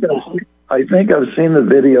think I've seen the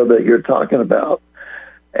video that you're talking about,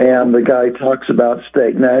 and the guy talks about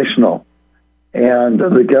state national, and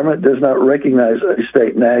the government does not recognize a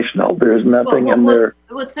state national. There's nothing in there.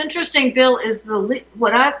 What's interesting, Bill, is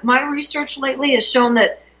my research lately has shown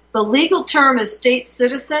that the legal term is state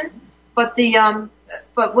citizen, but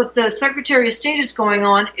but what the Secretary of State is going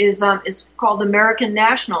on is called American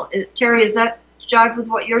national. Terry, is that jive with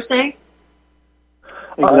what you're saying?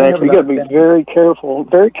 Exactly. You got to be very careful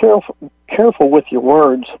with your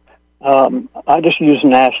words. I just use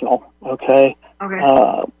national. Okay.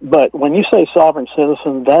 Okay. But when you say sovereign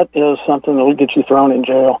citizen, that is something that will get you thrown in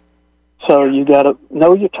jail. So you got to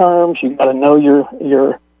know your terms. You got to know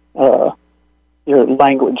your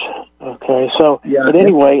language. Okay. So, but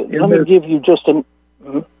anyway, let me give you just a.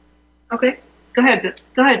 Okay, go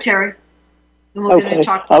ahead, Terry. And we're going to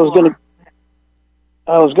talk. I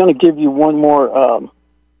was going to give you one more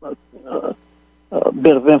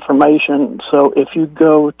bit of information. So if you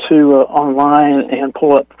go to online and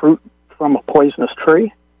pull up fruit from a poisonous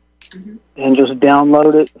tree, and just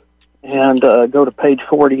download it, and go to page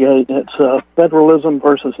 48. It's federalism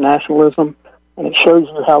versus nationalism, and it shows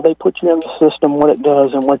you how they put you in the system, what it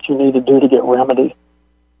does, and what you need to do to get remedy.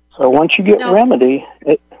 So once you get remedy,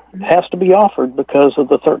 it has to be offered because of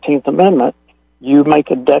the 13th Amendment. You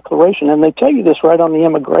make a declaration, and they tell you this right on the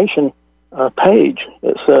immigration page.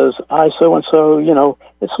 It says, I so-and-so,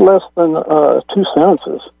 it's less than 2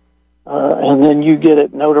 sentences. And then you get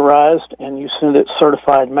it notarized, and you send it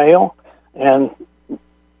certified mail, and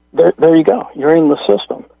there you go. You're in the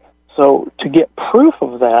system. So to get proof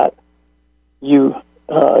of that, you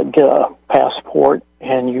get a passport,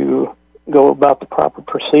 and you go about the proper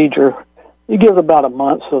procedure. You give it about a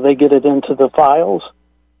month so they get it into the files,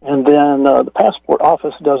 and then the passport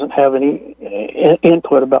office doesn't have any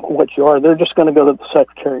input about what you are. They're just going to go to the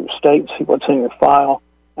Secretary of State and see what's in your file,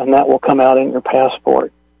 and that will come out in your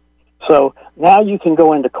passport. So now you can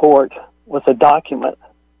go into court with a document,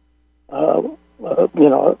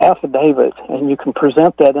 affidavit, and you can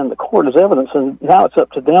present that in the court as evidence, and now it's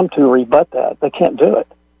up to them to rebut that. They can't do it.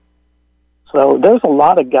 So there's a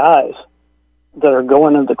lot of guys that are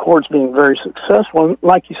going into the courts being very successful. And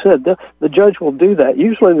like you said, the judge will do that.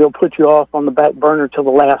 Usually they'll put you off on the back burner till the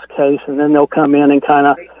last case, and then they'll come in and kind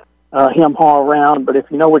of hem-haw around. But if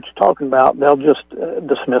you know what you're talking about, they'll just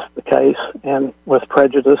dismiss the case, and with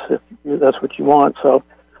prejudice, if that's what you want. So,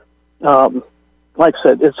 like I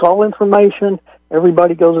said, it's all information.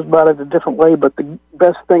 Everybody goes about it a different way, but the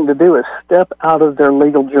best thing to do is step out of their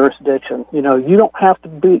legal jurisdiction. You don't have to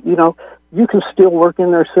be, you can still work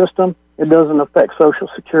in their system. It doesn't affect Social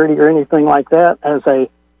Security or anything like that as a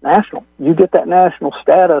national. You get that national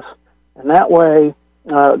status, and that way,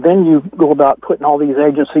 then you go about putting all these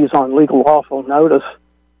agencies on legal lawful notice.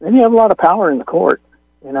 Then you have a lot of power in the court.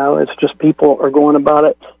 It's just people are going about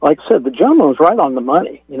it. Like I said, the gentleman was right on the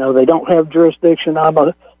money. They don't have jurisdiction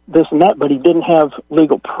about this and that, but he didn't have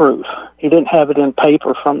legal proof. He didn't have it in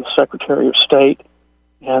paper from the Secretary of State.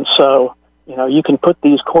 And so, you can put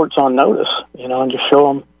these courts on notice, and just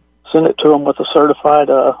show them, send it to them with a certified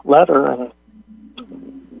letter, and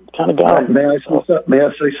kind of go. May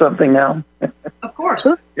I say something now? Of course.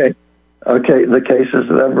 Okay. The cases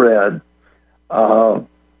that I've read,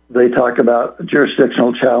 they talk about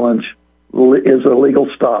jurisdictional challenge is a legal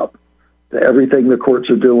stop to everything the courts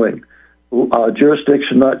are doing.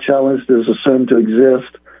 Jurisdiction not challenged is assumed to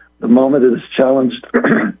exist. The moment it is challenged,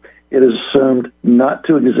 it is assumed not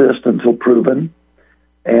to exist until proven.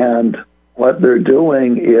 And what they're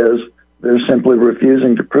doing is they're simply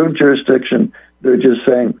refusing to prove jurisdiction. They're just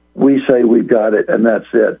saying, we say we've got it, and that's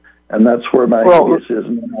it. And that's where my habeas is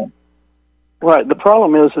now. Right. The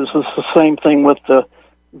problem is it's the same thing with the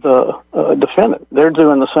defendant. They're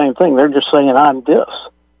doing the same thing. They're just saying, I'm this,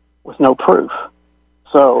 with no proof.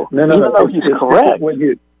 So even though he's correct.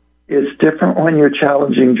 It's different when you're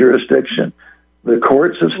challenging jurisdiction. The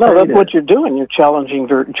courts have stated... No, that's what you're doing. You're challenging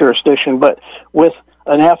jurisdiction. But with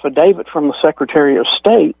an affidavit from the Secretary of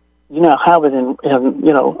State, you now have it in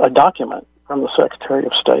a document from the Secretary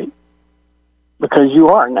of State, because you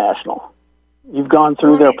are national. You've gone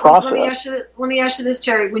through their process. Let me ask you this,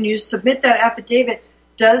 Terry. When you submit that affidavit,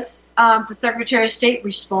 does the Secretary of State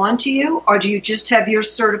respond to you, or do you just have your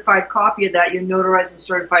certified copy of that, your notarized and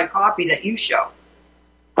certified copy that you show?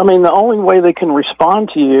 I mean, the only way they can respond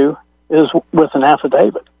to you is with an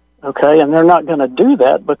affidavit, okay? And they're not going to do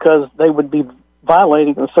that because they would be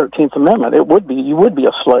violating the 13th Amendment. You would be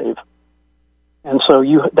a slave. And so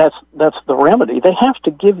that's the remedy. They have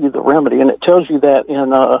to give you the remedy, and it tells you that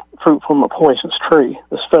in Fruit from a Poisonous Tree.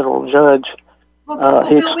 This federal judge,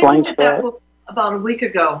 he explains that. About a week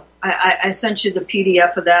ago, I sent you the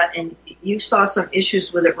PDF of that, and you saw some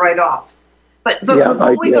issues with it right off. But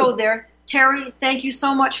before we go there, Terry, thank you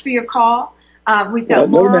so much for your call. We've got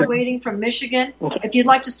Laura waiting from Michigan. If you'd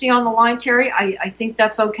like to stay on the line, Terry, I think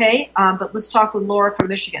that's okay. But let's talk with Laura from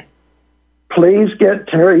Michigan. Please get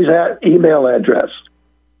Terry's email address.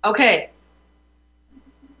 Okay.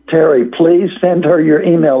 Terry, please send her your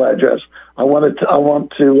email address. I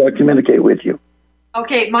want to communicate with you.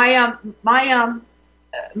 Okay, my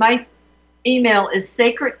email is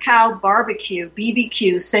Sacred Cow Barbecue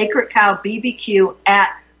BBQ Sacred Cow BBQ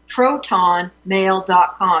at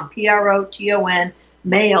protonmail.com, PROTON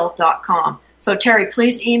mail.com. So Terry,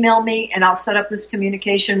 please email me, and I'll set up this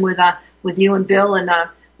communication with you and Bill, and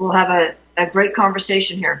we'll have a great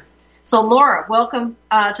conversation here. So Laura, welcome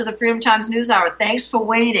to the Freedom Times News Hour. Thanks for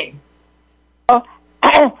waiting.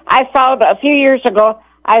 I followed a few years ago.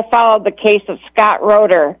 I followed the case of Scott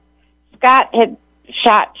Roeder. Scott had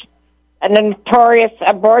shot a notorious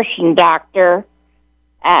abortion doctor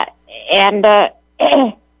and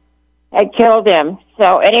had killed him.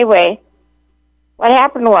 So anyway, what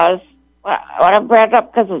happened was, when I brought it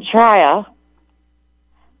up because of the trial,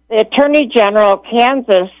 the Attorney General of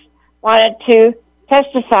Kansas wanted to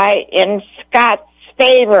testify in Scott's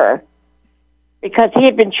favor because he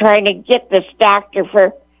had been trying to get this doctor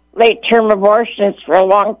for late-term abortions for a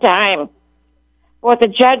long time. What the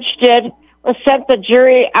judge did was sent the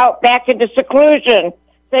jury out back into seclusion.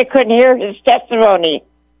 They couldn't hear his testimony.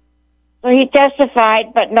 So he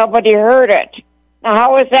testified, but nobody heard it. Now,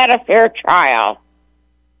 how is that a fair trial?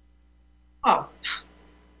 Oh,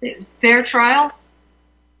 fair trials?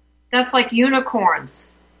 That's like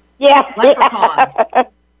unicorns. Yeah. Leprechauns.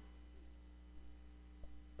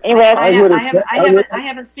 Anyway, I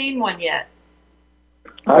haven't seen one yet.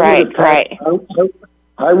 I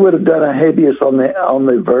would have done a habeas on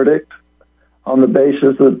the verdict, on the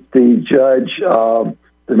basis that the judge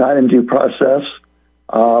denied him due process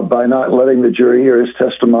by not letting the jury hear his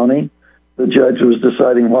testimony. The judge was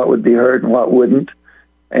deciding what would be heard and what wouldn't,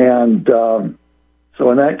 and so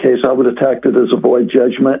in that case, I would have attacked it as a void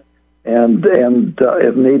judgment, and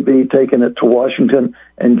if need be, taken it to Washington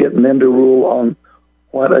and getting them to rule on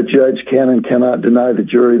what a judge can and cannot deny the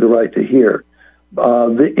jury the right to hear.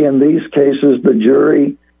 In these cases, the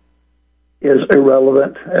jury is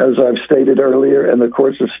irrelevant, as I've stated earlier, and the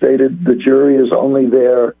courts have stated the jury is only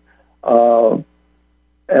there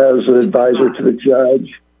as an advisor to the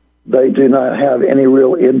judge. They do not have any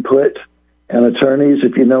real input. And attorneys,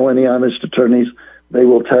 if you know any honest attorneys, they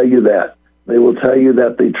will tell you that. They will tell you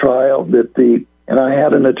that the trial, and I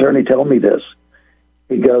had an attorney tell me this.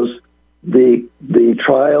 He goes, the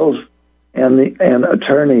trials and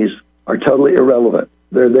attorneys are totally irrelevant.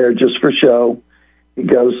 They're there just for show. He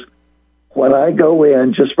goes, when I go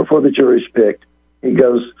in just before the jury's picked, he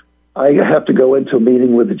goes, I have to go into a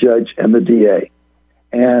meeting with the judge and the DA.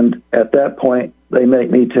 And at that point, they make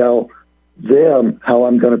me tell them how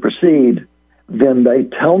I'm going to proceed. Then they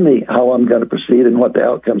tell me how I'm going to proceed and what the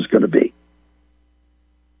outcome is going to be.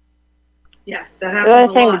 Yeah, that happens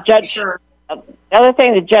a lot, for sure. The other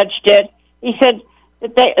thing the judge did, he said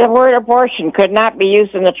that the word abortion could not be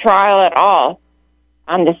used in the trial at all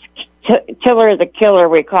on this Tiller the Killer,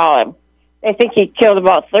 we call him. They think he killed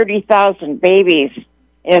about 30,000 babies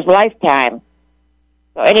in his lifetime.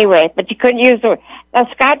 So anyway, but you couldn't use the word.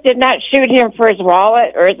 Now, Scott did not shoot him for his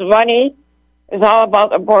wallet or his money. It was all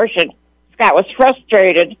about abortion. Scott was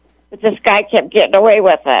frustrated that this guy kept getting away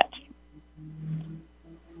with it.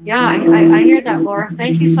 Yeah, I hear that, Laura.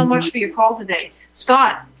 Thank you so much for your call today.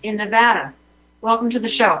 Scott in Nevada, welcome to the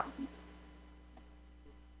show.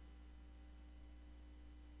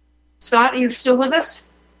 Scott, are you still with us?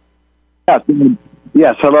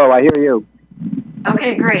 Yes. Hello, I hear you.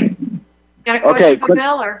 Okay, great. Got a question for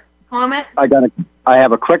Bill or comment? I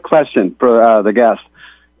have a quick question for the guest.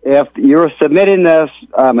 If you're submitting this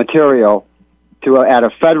material at a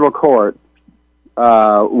federal court,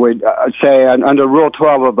 would say under Rule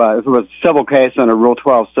 12 of if it was a civil case under Rule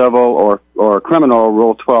 12 civil or criminal,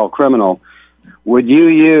 Rule 12 criminal, would you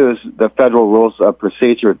use the federal rules of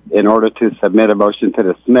procedure in order to submit a motion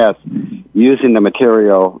to dismiss using the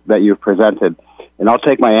material that you've presented? And I'll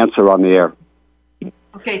take my answer on the air.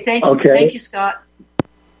 Okay, thank you. Okay. Thank you, Scott.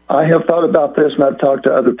 I have thought about this, and I've talked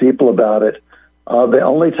to other people about it. The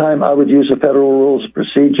only time I would use the federal rules of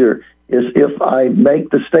procedure is if I make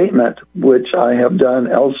the statement, which I have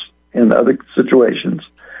done else in other situations,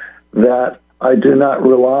 that I do not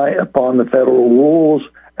rely upon the federal rules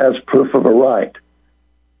as proof of a right.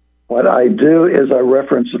 What I do is I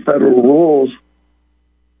reference the federal rules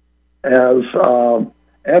as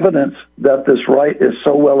evidence that this right is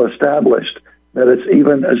so well established that it's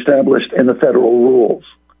even established in the federal rules.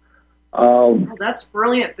 That's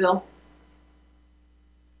brilliant, Bill.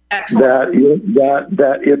 Excellent.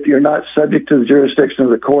 That if you're not subject to the jurisdiction of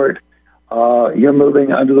the court, you're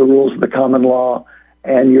moving under the rules of the common law,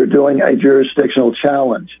 and you're doing a jurisdictional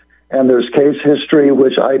challenge. And there's case history,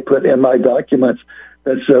 which I put in my documents,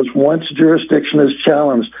 that says once jurisdiction is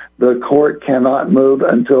challenged, the court cannot move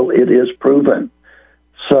until it is proven.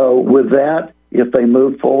 So with that, if they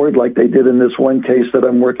move forward, like they did in this one case that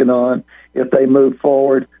I'm working on, if they move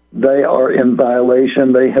forward, they are in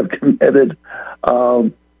violation. They have committed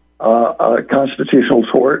a constitutional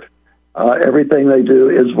tort. Everything they do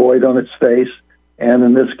is void on its face. And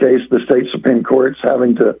in this case, the state Supreme Court's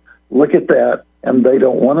having to look at that, and they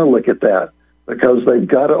don't want to look at that because they've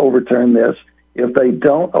got to overturn this. If they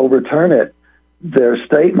don't overturn it, their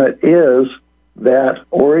statement is that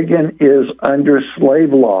Oregon is under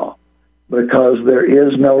slave law because there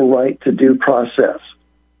is no right to due process.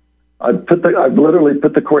 I've literally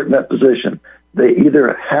put the court in that position. They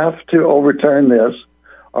either have to overturn this,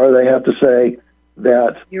 or they have to say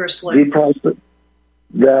that you're a slave.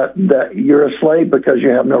 That you're a slave because you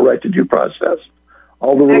have no right to due process.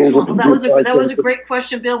 All the rules. Excellent. Well, that was a great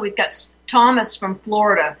question, Bill. We've got Thomas from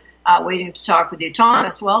Florida waiting to talk with you.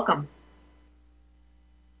 Thomas, welcome.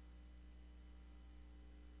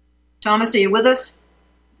 Thomas, are you with us?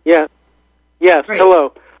 Yeah. Yes. Great.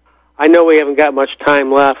 Hello. I know we haven't got much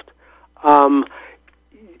time left. I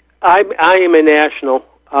am a national.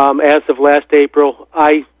 As of last April,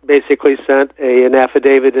 I basically sent an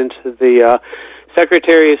affidavit into the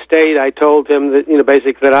Secretary of State. I told him that,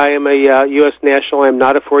 basically that I am a U.S. national. I am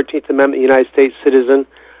not a 14th Amendment United States citizen.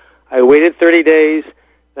 I waited 30 days,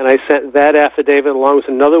 and I sent that affidavit along with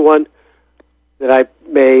another one that I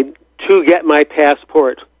made to get my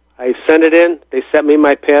passport. I sent it in. They sent me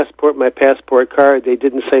my passport card. They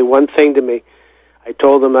didn't say one thing to me. I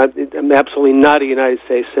told them I'm absolutely not a United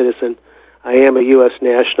States citizen. I am a U.S.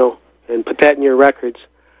 national, and put that in your records.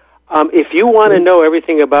 If you want to know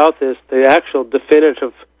everything about this, the actual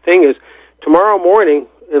definitive thing is tomorrow morning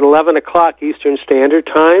at 11 o'clock Eastern Standard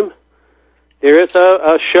Time, there is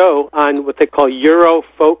a show on what they call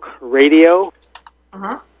Eurofolk Radio.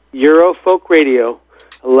 Uh-huh. Eurofolk Radio,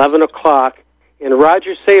 11 o'clock, and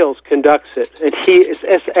Roger Sales conducts it. And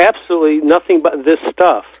it's absolutely nothing but this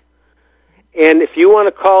stuff. And if you want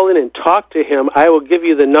to call in and talk to him, I will give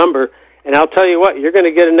you the number. And I'll tell you what, you're going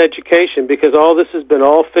to get an education because all this has been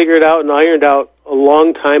all figured out and ironed out a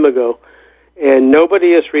long time ago. And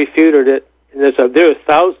nobody has refuted it. And there are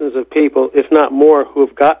thousands of people, if not more, who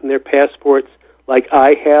have gotten their passports like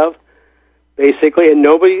I have, basically, and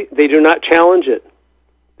they do not challenge it.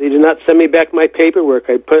 They do not send me back my paperwork.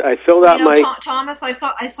 I filled out my... Thomas, I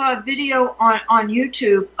saw a video on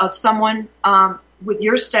YouTube of someone with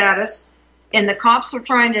your status, and the cops were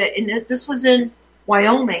trying to, and this was in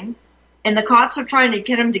Wyoming, and the cops were trying to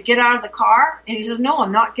get him to get out of the car, and he says, no,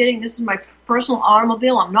 I'm not getting, this is my personal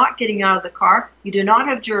automobile, I'm not getting out of the car. You do not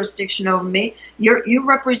have jurisdiction over me. You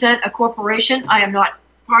represent a corporation. I am not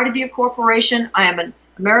part of your corporation. I am an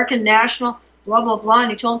American national, blah, blah, blah,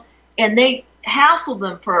 and he told, and they hassled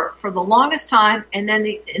him for the longest time, and then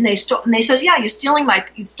they said, yeah, you've stolen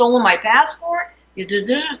my passport,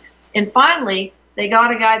 and finally they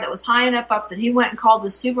got a guy that was high enough up that he went and called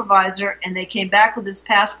his supervisor, and they came back with his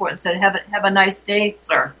passport and said, have a nice day,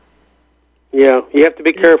 sir. Yeah, you have to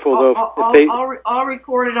be careful though. All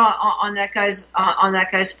recorded on that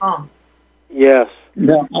guy's phone. Yes.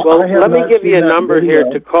 No, well, let me give you a number here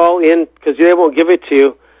to call in because they won't give it to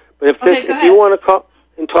you. But if you want to call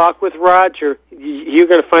and talk with Roger, you're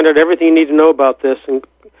going to find out everything you need to know about this. And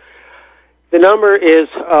The number is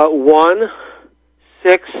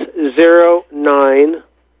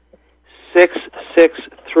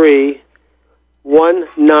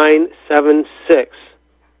 1-609-663-1976.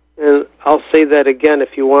 And I'll say that again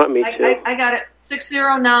if you want me to. I got it.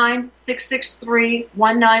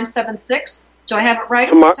 609-663-1976. Do I have it right,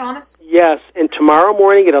 Thomas? Yes, and tomorrow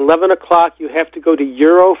morning at 11 o'clock, you have to go to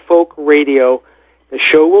Eurofolk Radio. The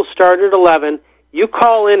show will start at 11. You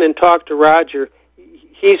call in and talk to Roger.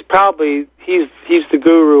 He's the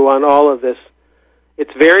guru on all of this.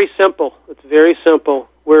 It's very simple. It's very simple.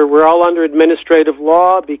 We're all under administrative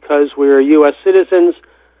law because we're U.S. citizens.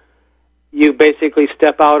 You basically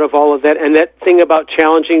step out of all of that. And that thing about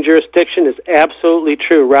challenging jurisdiction is absolutely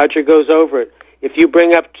true. Roger goes over it. If you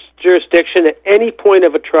bring up jurisdiction at any point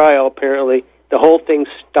of a trial, apparently, the whole thing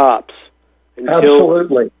stops.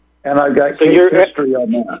 Absolutely. And I've got case history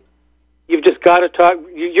on that. You've just got to talk.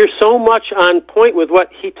 You're so much on point with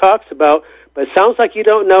what he talks about, but it sounds like you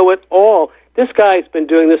don't know it all. This guy's been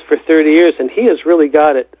doing this for 30 years, and he has really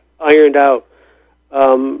got it ironed out.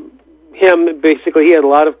 Basically, he had a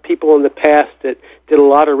lot of people in the past that did a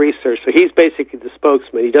lot of research, so he's basically the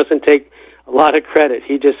spokesman. He doesn't take a lot of credit.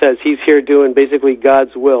 He just says he's here doing basically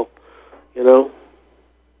God's will, you know?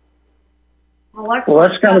 Well,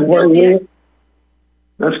 that's kind of where we're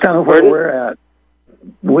at.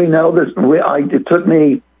 We know this. It took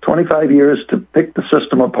me 25 years to pick the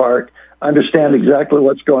system apart, understand exactly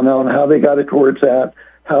what's going on, how they got it to where it's at,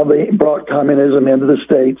 how they brought communism into the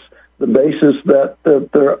States, the basis that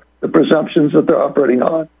the presumptions that they're operating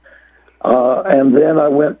on. And then I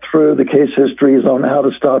went through the case histories on how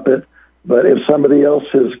to stop it. But if somebody else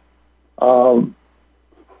has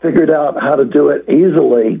figured out how to do it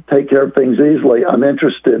easily, take care of things easily, I'm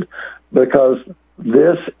interested, because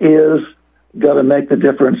this is going to make the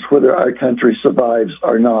difference whether our country survives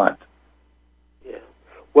or not. Yeah.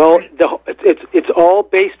 Well, it's all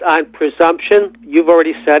based on presumption. You've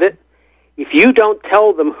already said it. If you don't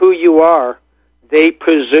tell them who you are, they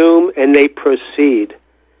presume and they proceed.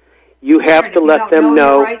 You have to let them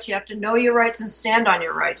know. Your rights. You have to know your rights and stand on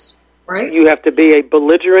your rights. Right? You have to be a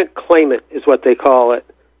belligerent claimant, is what they call it.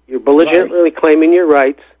 You're belligerently claiming your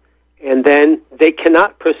rights, and then they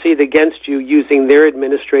cannot proceed against you using their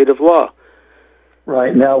administrative law.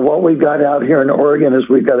 Right. Now, what we've got out here in Oregon is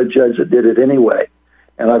we've got a judge that did it anyway.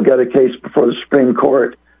 And I've got a case before the Supreme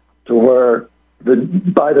Court to where,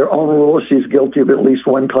 by their own rules, she's guilty of at least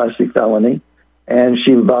one Class C felony, and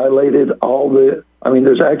she violated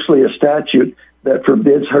there's actually a statute that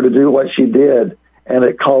forbids her to do what she did, and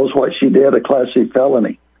it calls what she did a Class C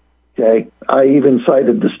felony. Okay, I even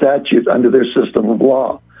cited the statute under their system of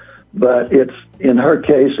law, but in her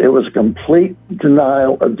case, it was a complete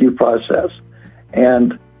denial of due process.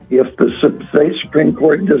 And if the state Supreme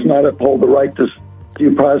Court does not uphold the right to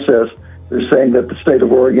due process, they're saying that the state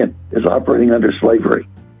of Oregon is operating under slavery.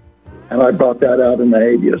 And I brought that out in the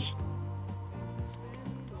habeas.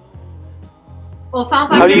 Well, it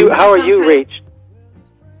sounds like how are you reached?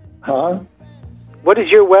 Huh? What is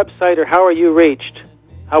your website, or how are you reached?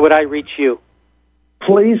 How would I reach you?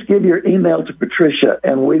 Please give your email to Patricia,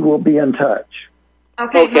 and we will be in touch.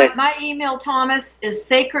 Okay. My email, Thomas, is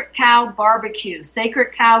Sacred Cow Barbecue,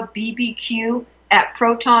 Sacred Cow BBQ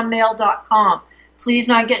 @protonmail.com. Please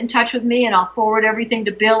get in touch with me, and I'll forward everything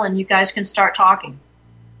to Bill, and you guys can start talking.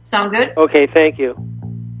 Sound good? Okay, thank you.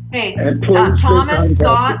 Hey, Thomas,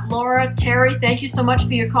 Scott, Laura, Terry, thank you so much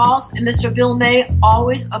for your calls. And Mr. Bill May,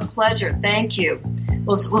 always a pleasure. Thank you.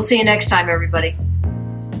 We'll see you next time, everybody.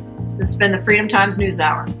 This has been the Freedom Times News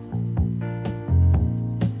Hour.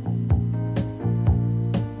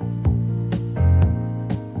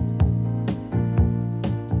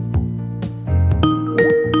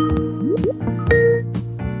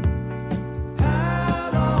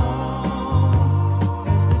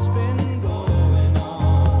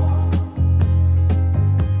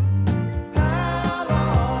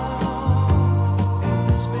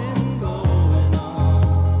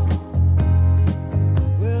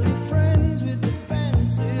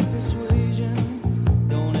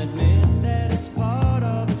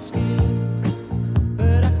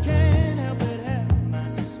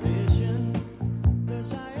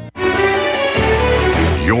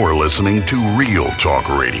 Listening to Real Talk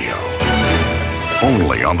Radio,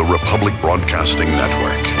 only on the Republic Broadcasting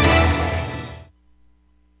Network.